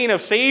was seen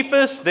of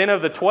Cephas, then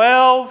of the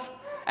 12.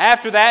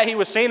 After that, he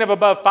was seen of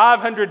above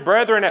 500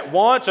 brethren at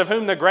once, of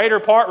whom the greater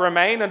part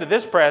remain unto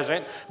this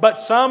present, but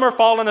some are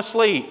fallen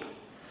asleep.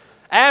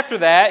 After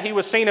that, he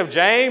was seen of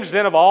James,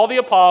 then of all the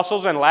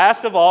apostles, and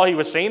last of all, he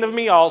was seen of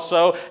me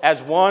also,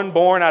 as one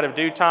born out of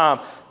due time.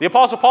 The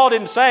Apostle Paul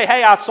didn't say,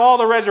 hey, I saw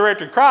the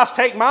resurrected Christ,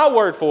 take my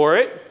word for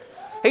it.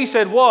 He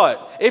said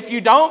what? If you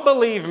don't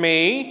believe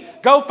me,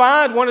 go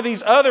find one of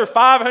these other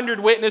 500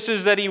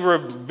 witnesses that he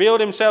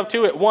revealed himself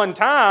to at one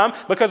time,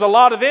 because a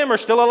lot of them are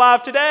still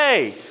alive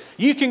today.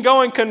 You can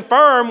go and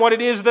confirm what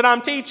it is that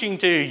I'm teaching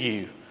to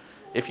you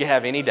if you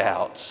have any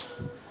doubts.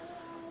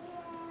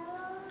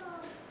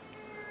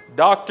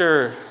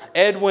 Dr.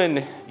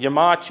 Edwin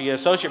Yamachi,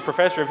 Associate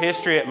Professor of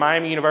History at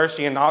Miami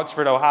University in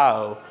Oxford,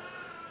 Ohio,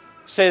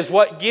 says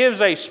what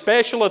gives a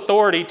special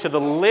authority to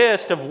the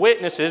list of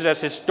witnesses as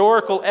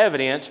historical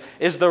evidence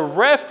is the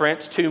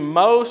reference to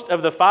most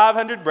of the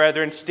 500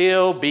 brethren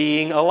still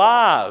being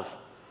alive.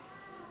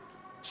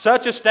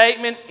 Such a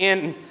statement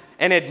in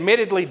an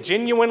admittedly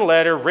genuine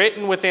letter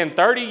written within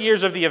 30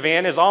 years of the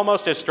event is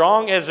almost as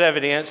strong as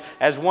evidence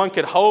as one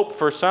could hope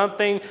for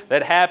something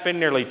that happened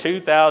nearly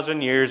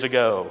 2,000 years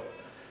ago.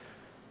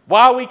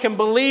 Why we can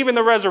believe in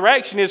the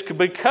resurrection is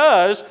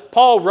because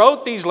Paul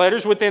wrote these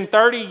letters within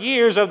 30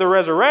 years of the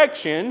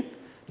resurrection,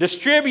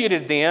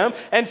 distributed them,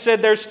 and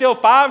said there's still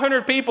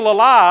 500 people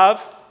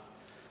alive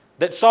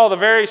that saw the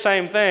very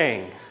same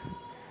thing.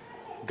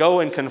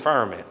 Go and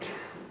confirm it.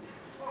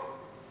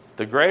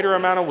 The greater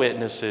amount of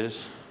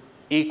witnesses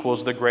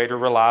equals the greater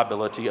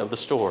reliability of the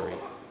story.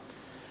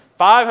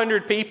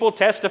 500 people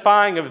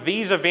testifying of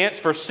these events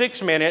for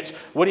 6 minutes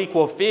would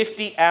equal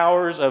 50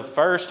 hours of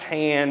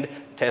first-hand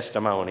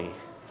testimony.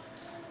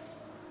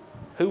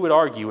 Who would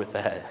argue with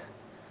that?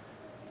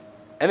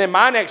 And then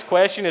my next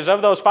question is,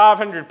 of those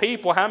 500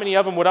 people, how many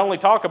of them would only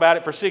talk about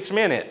it for 6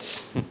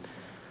 minutes?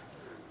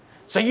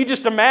 So you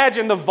just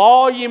imagine the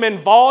volume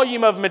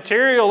of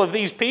material of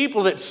these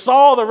people that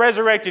saw the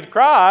resurrected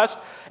Christ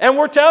and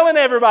were telling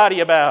everybody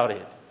about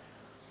it.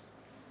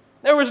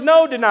 There was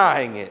no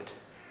denying it.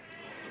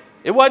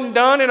 It wasn't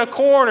done in a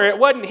corner. It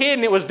wasn't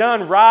hidden. It was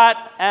done right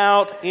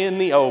out in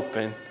the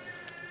open,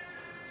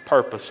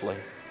 purposely.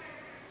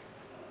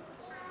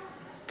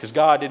 Because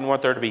God didn't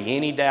want there to be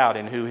any doubt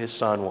in who His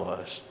Son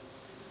was.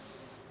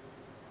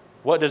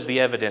 What does the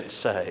evidence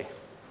say?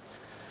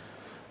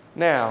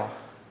 Now,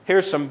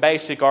 here's some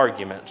basic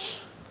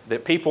arguments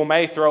that people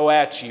may throw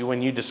at you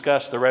when you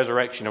discuss the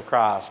resurrection of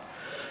Christ.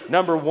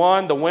 Number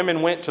one, the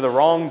women went to the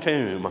wrong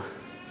tomb.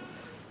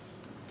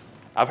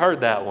 I've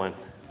heard that one.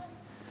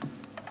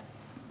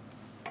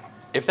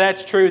 If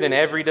that's true, then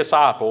every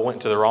disciple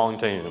went to the wrong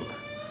tomb.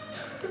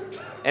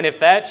 And if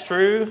that's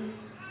true,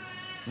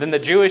 then the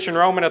Jewish and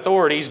Roman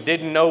authorities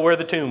didn't know where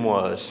the tomb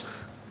was.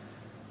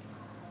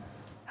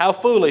 How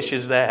foolish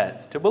is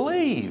that to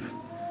believe?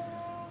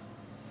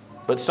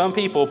 But some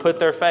people put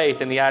their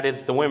faith in the idea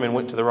that the women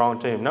went to the wrong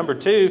tomb. Number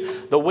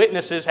two, the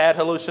witnesses had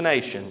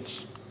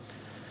hallucinations.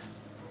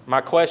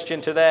 My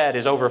question to that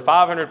is, over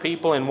 500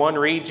 people in one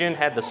region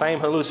had the same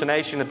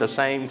hallucination at the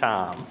same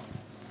time.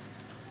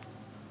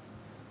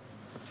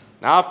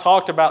 Now, I've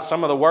talked about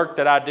some of the work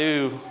that I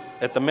do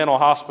at the mental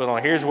hospital,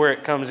 and here's where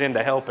it comes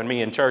into helping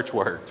me in church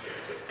work.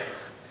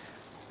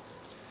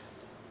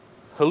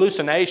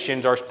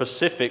 Hallucinations are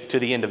specific to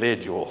the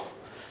individual.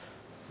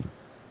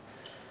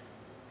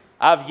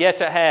 I've yet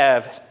to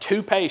have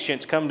 2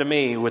 patients come to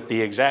me with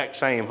the exact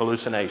same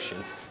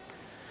hallucination.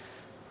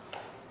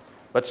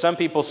 But some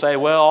people say,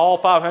 well, all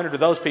 500 of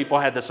those people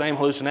had the same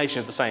hallucination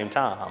at the same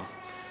time.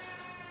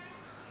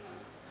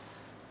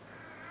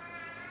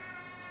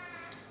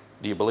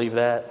 Do you believe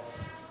that?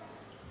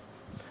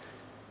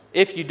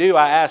 If you do,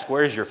 I ask,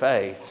 where's your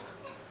faith?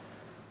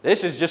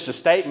 This is just a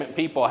statement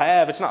people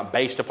have. It's not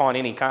based upon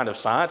any kind of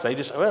science. They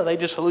just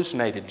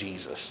hallucinated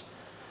Jesus.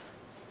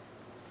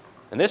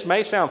 And this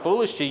may sound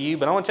foolish to you,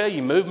 but I want to tell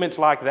you, movements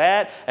like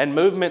that and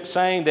movements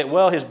saying that,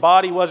 well, his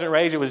body wasn't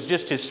raised, it was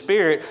just his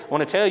spirit, I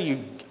want to tell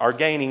you, are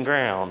gaining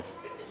ground.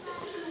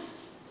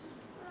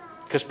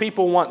 Because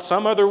people want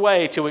some other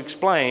way to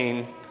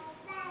explain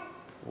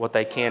what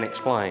they can't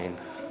explain.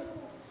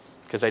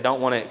 Because they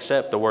don't want to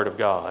accept the Word of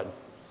God.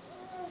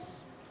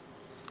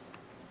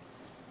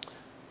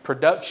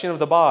 Production of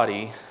the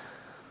body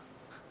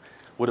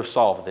would have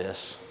solved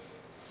this.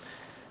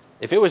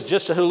 If it was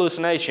just a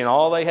hallucination,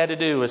 all they had to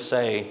do was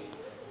say,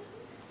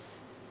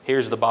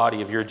 here's the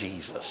body of your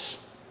Jesus.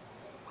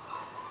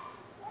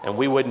 And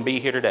we wouldn't be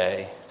here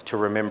today to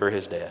remember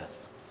his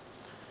death.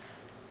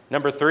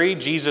 Number 3,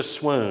 Jesus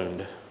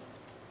swooned.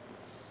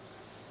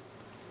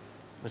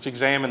 Let's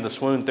examine the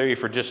swoon theory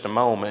for just a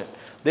moment.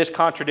 This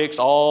contradicts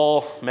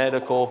all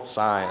medical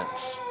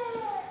science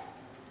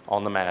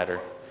on the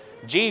matter.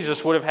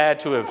 Jesus would have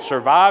had to have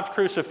survived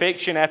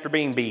crucifixion after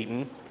being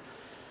beaten,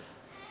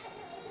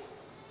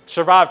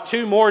 survived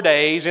 2 more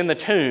days in the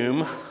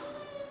tomb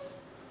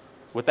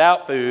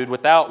without food,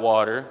 without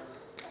water,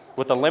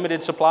 with a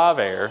limited supply of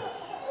air.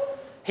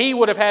 He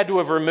would have had to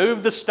have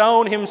removed the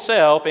stone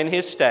himself in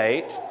his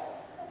state.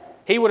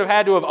 He would have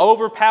had to have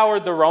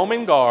overpowered the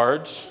Roman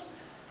guards,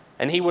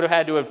 and he would have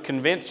had to have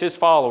convinced his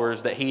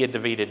followers that he had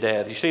defeated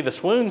death. You see, the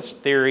swoon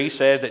theory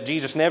says that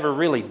Jesus never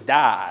really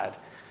died.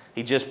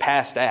 He just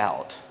passed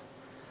out.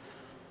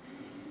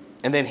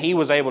 And then he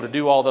was able to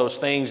do all those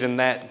things in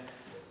that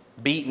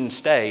beaten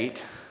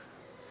state,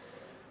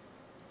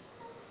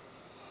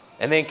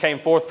 and then came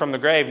forth from the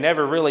grave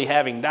never really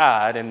having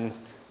died, and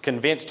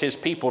convinced his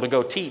people to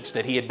go teach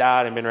that he had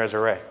died and been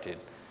resurrected.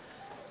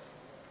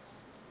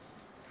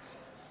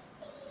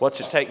 What's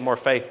it take more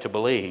faith to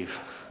believe?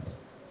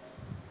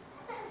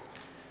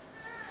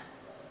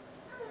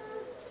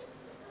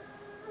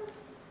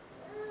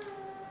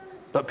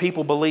 But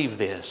people believe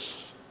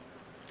this.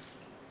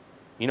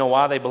 You know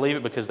why they believe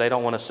it? Because they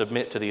don't want to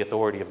submit to the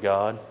authority of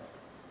God.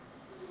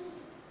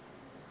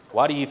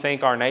 Why do you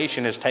think our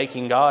nation is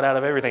taking God out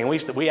of everything?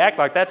 We act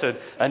like that's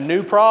a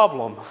new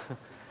problem.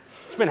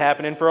 It's been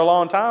happening for a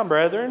long time,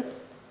 brethren.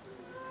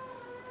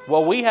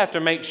 What we have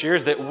to make sure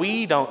is that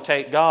we don't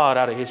take God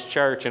out of his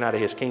church and out of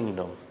his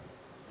kingdom.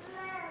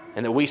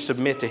 And that we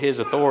submit to his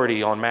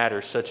authority on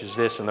matters such as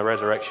this and the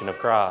resurrection of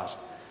Christ.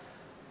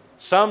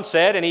 Some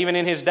said, and even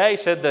in his day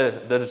said,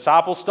 the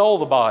disciples stole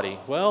the body.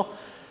 Well,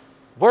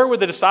 where were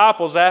the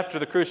disciples after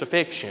the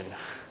crucifixion?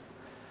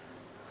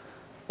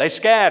 They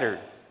scattered.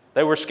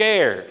 They were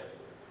scared.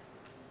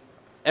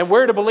 And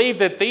we're to believe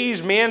that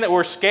these men that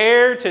were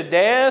scared to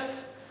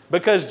death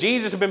because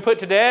Jesus had been put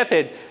to death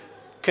had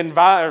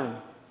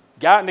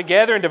gotten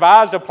together and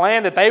devised a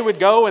plan that they would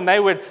go and they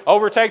would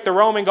overtake the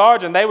Roman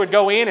guards and they would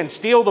go in and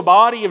steal the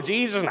body of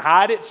Jesus and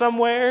hide it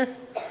somewhere.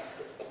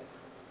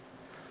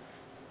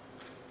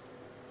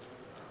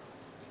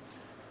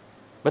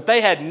 But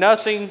they had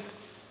nothing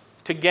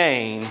to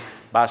gain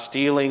by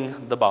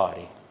stealing the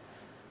body.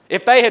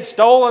 If they had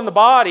stolen the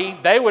body,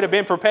 they would have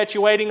been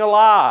perpetuating a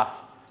lie.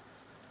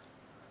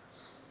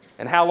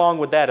 And how long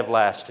would that have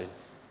lasted?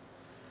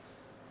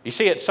 You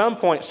see, at some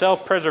point,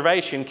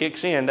 self-preservation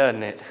kicks in,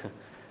 doesn't it?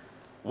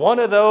 One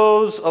of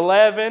those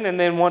 11, and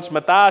then once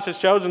Matthias has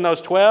chosen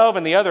those 12,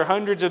 and the other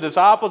hundreds of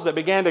disciples that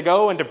began to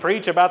go and to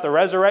preach about the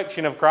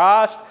resurrection of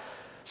Christ,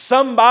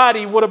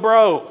 somebody would have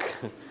broke.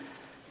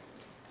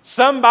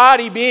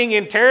 Somebody being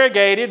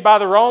interrogated by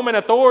the Roman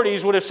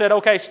authorities would have said,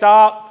 okay,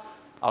 stop.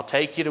 I'll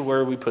take you to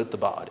where we put the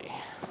body.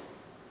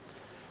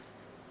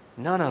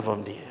 None of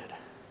them did.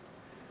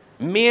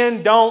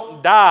 Men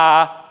don't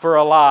die for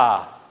a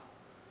lie.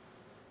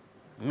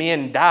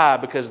 Men die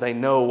because they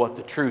know what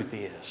the truth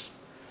is.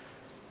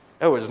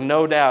 There was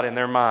no doubt in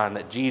their mind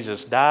that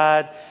Jesus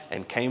died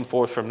and came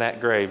forth from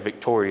that grave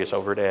victorious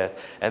over death.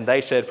 And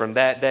they said from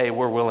that day,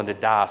 we're willing to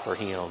die for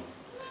him.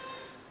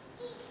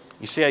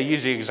 You see, I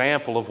use the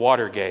example of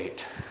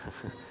Watergate.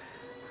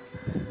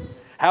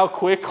 How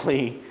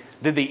quickly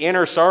did the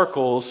inner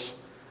circles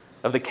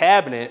of the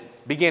cabinet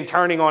begin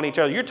turning on each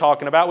other? You're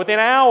talking about within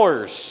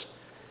hours.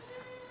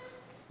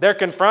 They're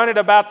confronted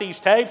about these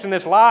tapes and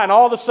this lie, and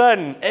all of a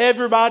sudden,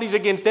 everybody's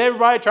against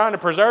everybody trying to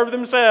preserve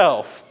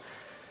themselves.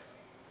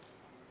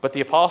 But the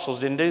apostles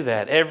didn't do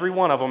that. Every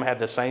one of them had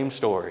the same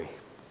story.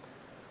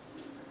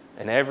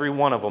 And every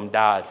one of them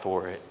died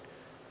for it.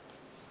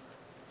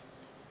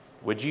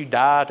 Would you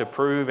die to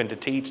prove and to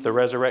teach the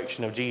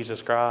resurrection of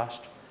Jesus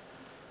Christ?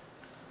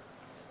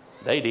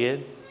 They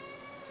did.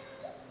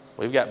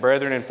 We've got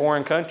brethren in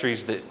foreign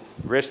countries that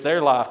risk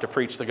their life to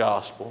preach the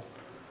gospel.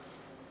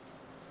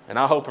 And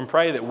I hope and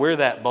pray that we're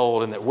that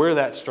bold and that we're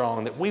that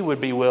strong, that we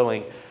would be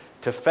willing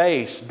to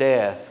face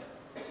death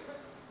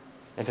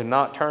and to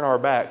not turn our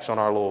backs on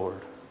our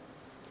Lord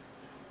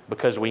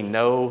because we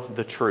know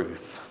the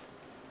truth.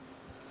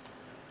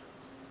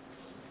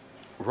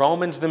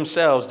 Romans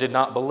themselves did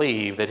not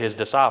believe that his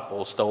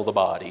disciples stole the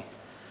body.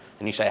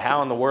 And you say,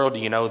 how in the world do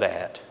you know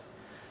that?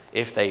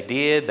 If they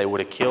did, they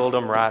would have killed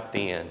them right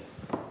then.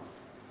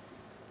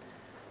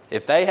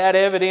 If they had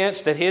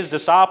evidence that his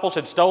disciples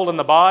had stolen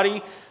the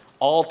body,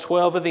 all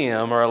 12 of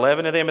them, or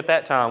 11 of them at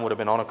that time, would have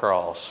been on a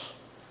cross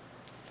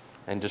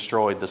and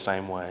destroyed the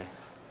same way.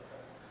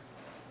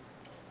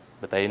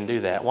 But they didn't do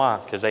that. Why?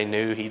 Because they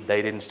knew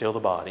they didn't steal the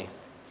body.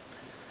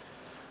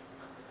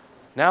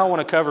 Now I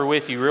want to cover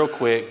with you real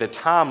quick the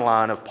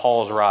timeline of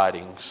Paul's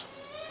writings.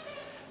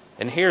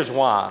 And here's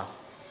why.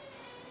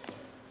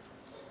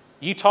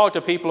 You talk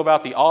to people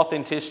about the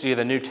authenticity of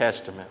the New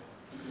Testament.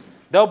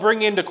 They'll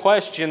bring into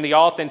question the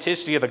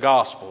authenticity of the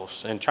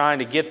Gospels and trying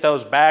to get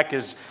those back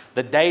as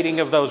the dating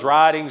of those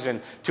writings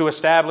and to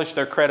establish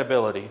their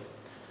credibility.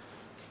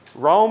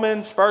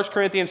 Romans, 1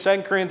 Corinthians,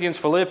 2 Corinthians,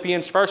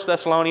 Philippians, 1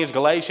 Thessalonians,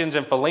 Galatians,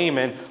 and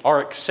Philemon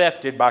are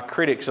accepted by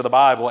critics of the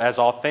Bible as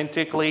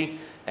authentically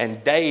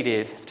and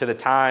dated to the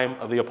time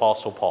of the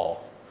Apostle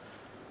Paul,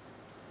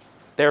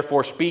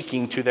 therefore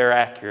speaking to their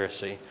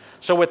accuracy.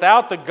 So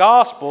without the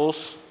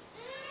Gospels,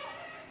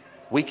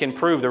 we can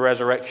prove the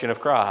resurrection of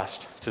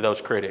Christ to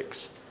those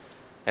critics.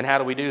 And how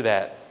do we do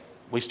that?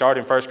 We start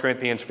in 1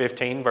 Corinthians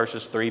 15,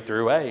 verses 3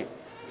 through 8.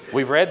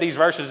 We've read these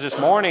verses this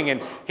morning,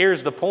 and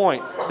here's the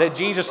point, that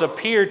Jesus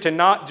appeared to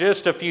not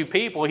just a few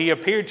people. He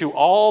appeared to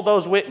all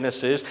those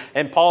witnesses,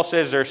 and Paul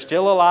says they're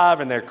still alive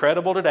and they're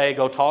credible today.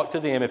 Go talk to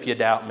them if you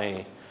doubt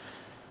me.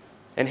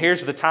 And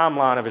here's the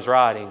timeline of his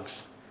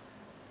writings.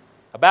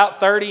 About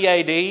 30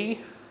 AD,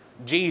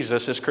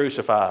 Jesus is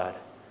crucified.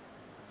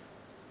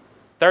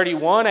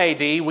 31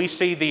 AD, we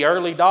see the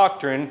early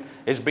doctrine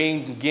is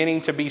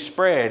beginning to be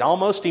spread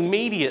almost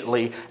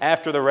immediately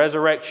after the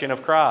resurrection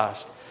of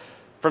Christ.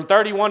 From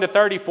 31 to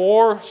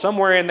 34,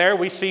 somewhere in there,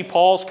 we see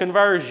Paul's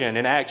conversion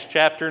in Acts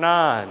chapter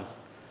 9,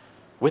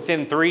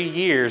 within 3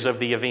 years of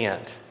the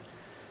event.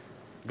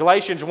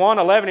 Galatians 1,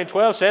 11 and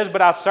 12 says,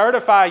 "But I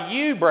certify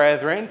you,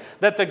 brethren,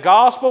 that the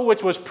gospel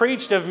which was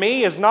preached of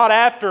me is not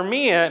after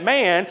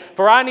man,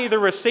 for I neither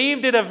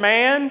received it of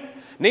man,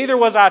 neither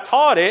was I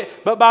taught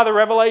it, but by the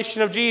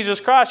revelation of Jesus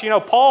Christ." You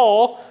know,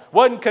 Paul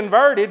wasn't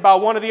converted by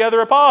one of the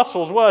other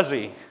apostles, was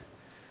he?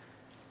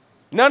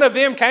 None of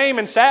them came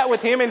and sat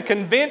with him and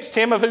convinced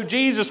him of who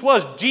Jesus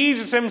was.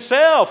 Jesus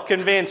himself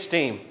convinced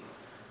him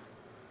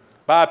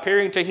by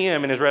appearing to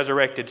him in his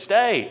resurrected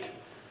state.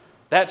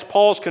 That's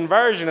Paul's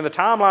conversion, and the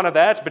timeline of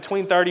that's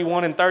between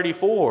 31 and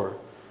 34.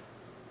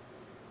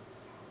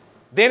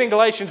 Then in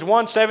Galatians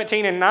 1,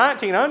 17 and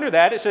 19, under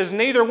that, it says,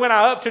 "Neither went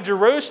I up to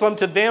Jerusalem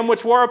to them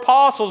which were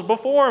apostles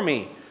before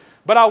me,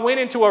 but I went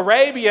into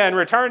Arabia and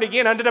returned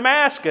again unto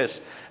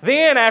Damascus.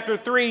 Then after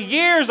 3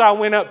 years I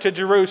went up to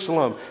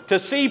Jerusalem to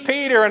see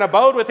Peter and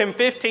abode with him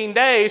 15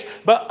 days.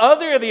 But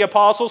other of the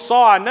apostles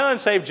saw I none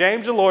save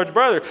James the Lord's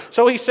brother."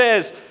 So he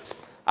says,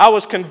 I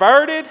was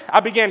converted.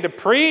 I began to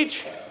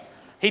preach.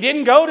 He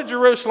didn't go to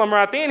Jerusalem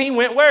right then. He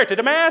went where? To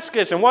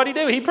Damascus. And what did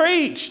he do? He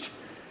preached.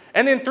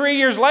 And then 3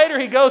 years later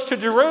he goes to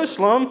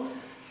Jerusalem.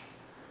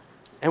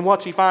 And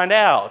what's he find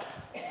out?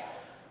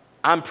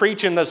 I'm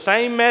preaching the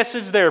same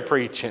message they're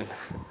preaching,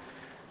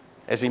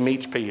 as he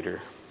meets Peter.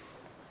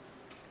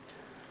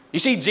 You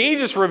see,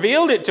 Jesus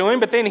revealed it to him,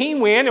 but then he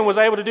went and was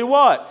able to do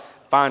what?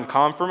 Find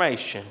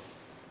confirmation.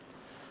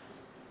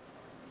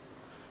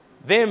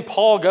 Then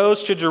Paul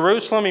goes to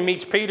Jerusalem. He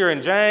meets Peter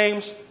and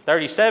James,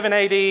 37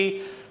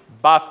 AD.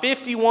 By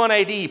 51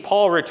 AD,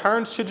 Paul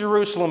returns to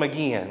Jerusalem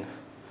again,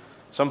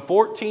 some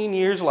 14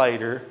 years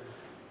later,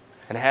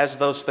 and has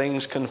those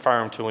things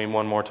confirmed to him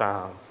one more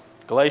time.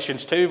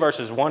 Galatians 2,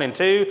 verses 1 and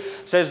 2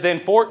 says, "Then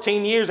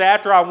 14 years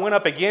after I went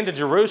up again to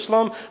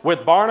Jerusalem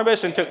with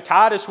Barnabas and took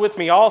Titus with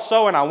me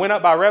also, and I went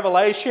up by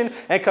revelation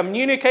and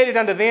communicated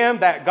unto them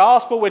that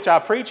gospel which I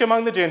preach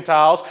among the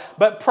Gentiles,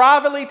 but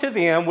privately to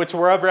them which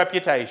were of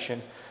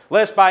reputation,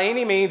 lest by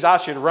any means I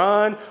should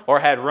run or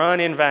had run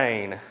in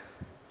vain."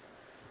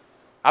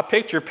 I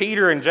picture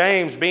Peter and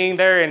James being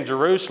there in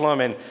Jerusalem,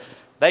 and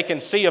they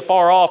can see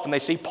afar off, and they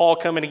see Paul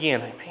coming again.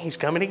 Man, he's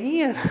coming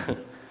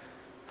again.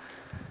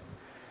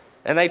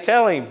 And they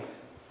tell him,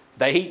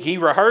 he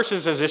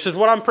rehearses as this is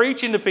what I'm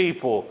preaching to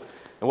people.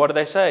 And what do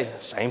they say?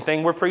 Same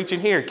thing we're preaching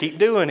here. Keep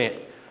doing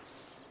it.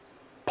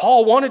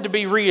 Paul wanted to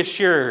be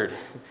reassured.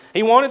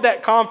 He wanted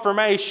that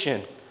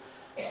confirmation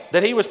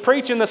that he was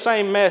preaching the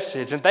same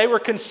message. And they were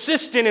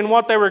consistent in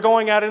what they were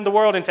going out in the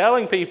world and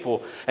telling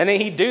people. And then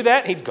he'd do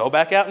that, he'd go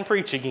back out and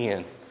preach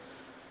again.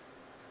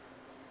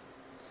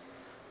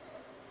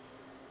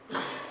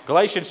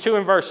 Galatians 2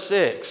 and verse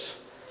 6.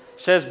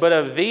 Says, "But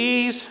of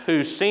these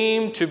who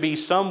seemed to be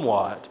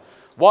somewhat,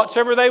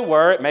 whatsoever they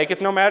were, it maketh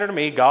no matter to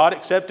me. God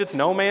accepteth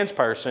no man's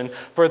person.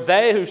 For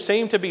they who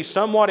seemed to be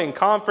somewhat in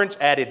conference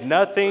added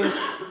nothing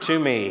to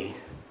me."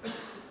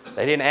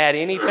 They didn't add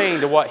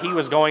anything to what he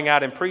was going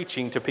out and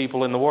preaching to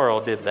people in the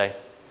world, did they?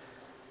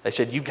 They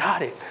said, "You've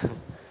got it.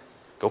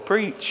 Go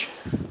preach."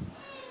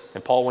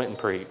 And Paul went and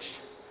preached.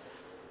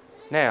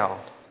 Now,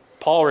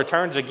 Paul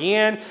returns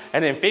again,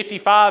 and in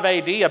 55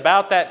 AD,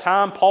 about that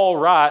time, Paul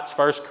writes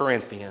 1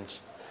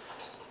 Corinthians.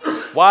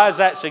 Why is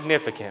that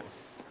significant?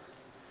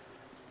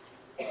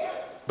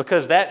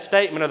 Because that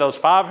statement of those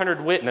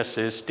 500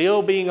 witnesses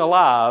still being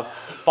alive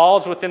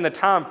falls within the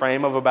time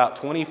frame of about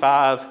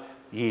 25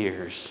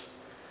 years.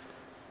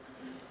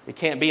 It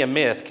can't be a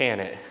myth, can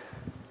it?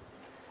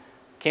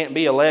 Can't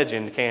be a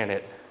legend, can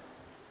it?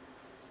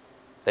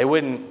 They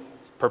wouldn't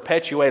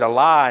perpetuate a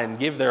lie and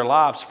give their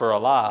lives for a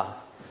lie.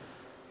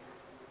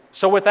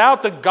 So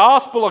without the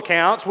gospel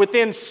accounts,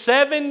 within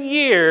 7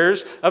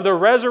 years of the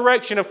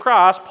resurrection of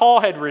Christ, Paul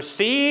had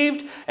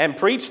received and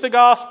preached the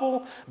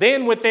gospel.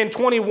 Then within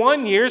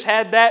 21 years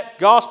had that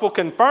gospel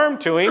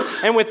confirmed to him.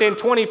 And within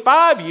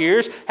 25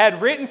 years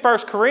had written 1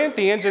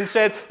 Corinthians and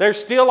said, there's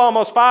still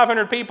almost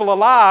 500 people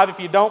alive. If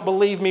you don't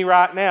believe me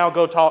right now,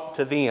 go talk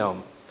to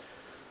them.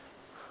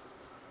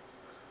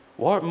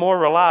 What more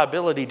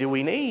reliability do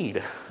we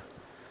need?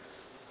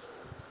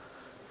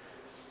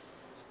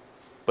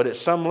 But at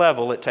some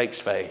level, it takes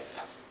faith.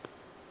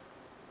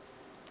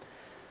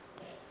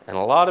 And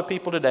a lot of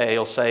people today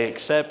will say,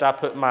 except I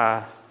put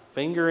my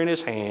finger in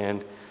his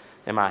hand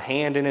and my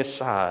hand in his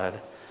side,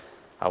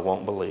 I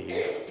won't believe.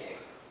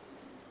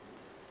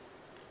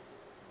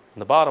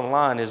 And the bottom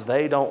line is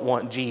they don't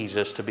want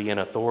Jesus to be an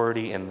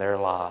authority in their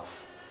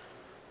life.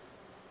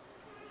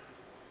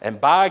 And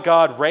by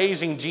God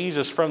raising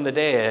Jesus from the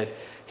dead,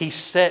 he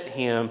set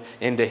him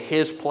into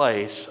his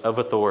place of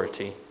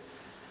authority.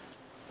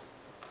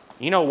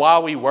 You know why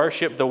we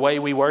worship the way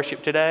we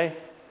worship today?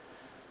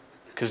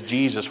 Because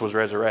Jesus was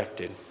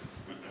resurrected.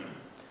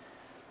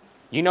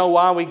 You know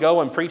why we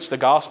go and preach the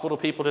gospel to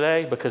people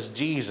today? Because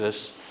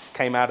Jesus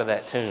came out of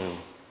that tomb.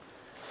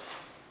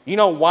 You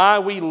know why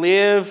we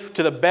live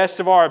to the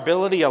best of our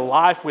ability a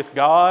life with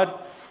God?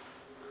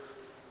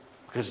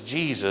 Because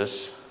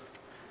Jesus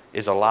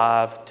is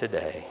alive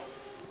today.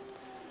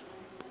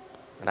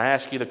 And I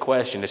ask you the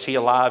question, is he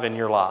alive in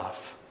your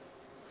life?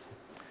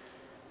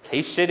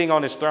 He's sitting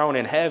on his throne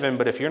in heaven,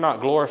 but if you're not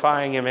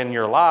glorifying him in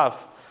your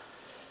life,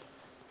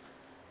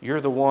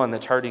 you're the one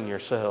that's hurting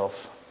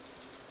yourself.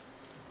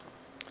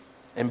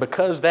 And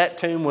because that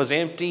tomb was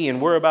empty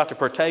and we're about to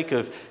partake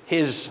of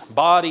his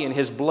body and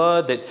his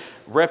blood that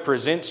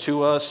represents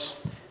to us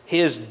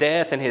his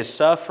death and his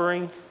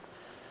suffering,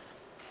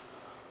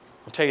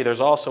 I'll tell you,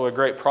 there's also a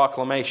great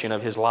proclamation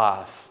of his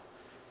life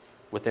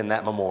within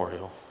that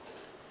memorial.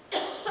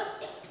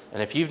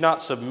 And if you've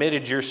not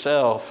submitted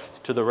yourself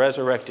to the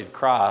resurrected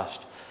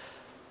Christ,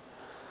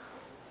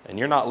 and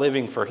you're not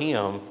living for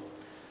him,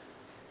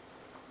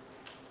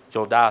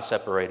 you'll die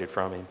separated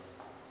from him.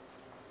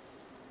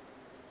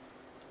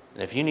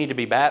 And if you need to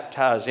be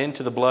baptized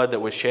into the blood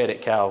that was shed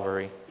at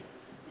Calvary,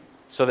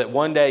 so that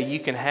one day you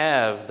can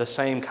have the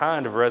same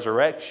kind of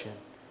resurrection.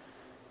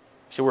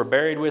 So we're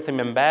buried with him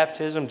in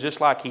baptism,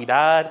 just like he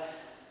died,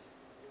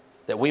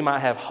 that we might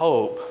have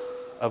hope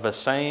of the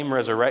same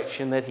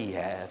resurrection that he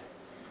had.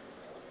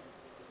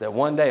 That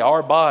one day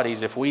our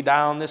bodies, if we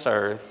die on this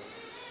earth,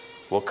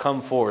 will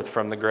come forth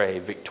from the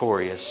grave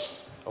victorious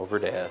over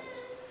death.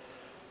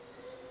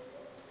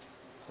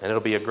 And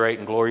it'll be a great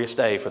and glorious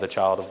day for the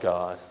child of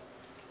God.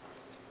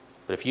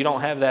 But if you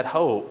don't have that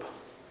hope,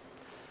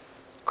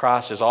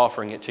 Christ is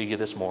offering it to you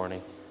this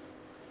morning.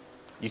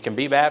 You can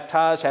be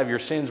baptized, have your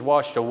sins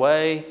washed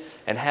away,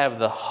 and have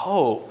the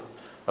hope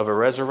of a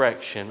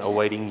resurrection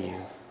awaiting you.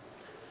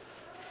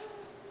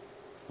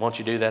 Won't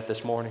you do that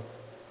this morning?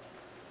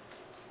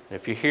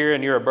 If you're here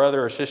and you're a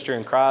brother or sister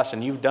in Christ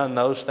and you've done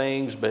those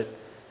things, but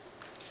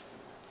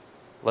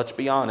let's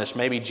be honest,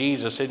 maybe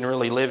Jesus isn't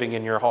really living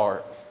in your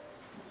heart.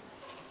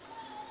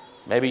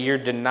 Maybe you're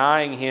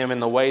denying him in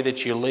the way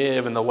that you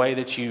live and the way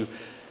that you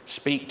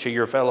speak to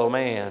your fellow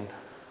man.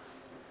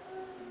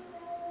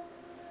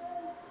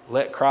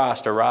 Let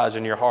Christ arise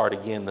in your heart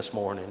again this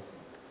morning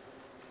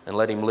and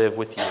let him live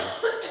with you.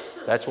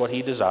 That's what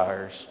he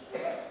desires.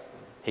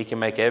 He can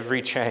make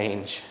every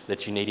change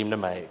that you need him to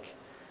make.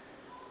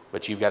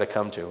 But you've got to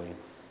come to him.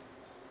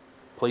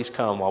 Please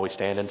come while we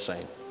stand and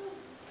sing.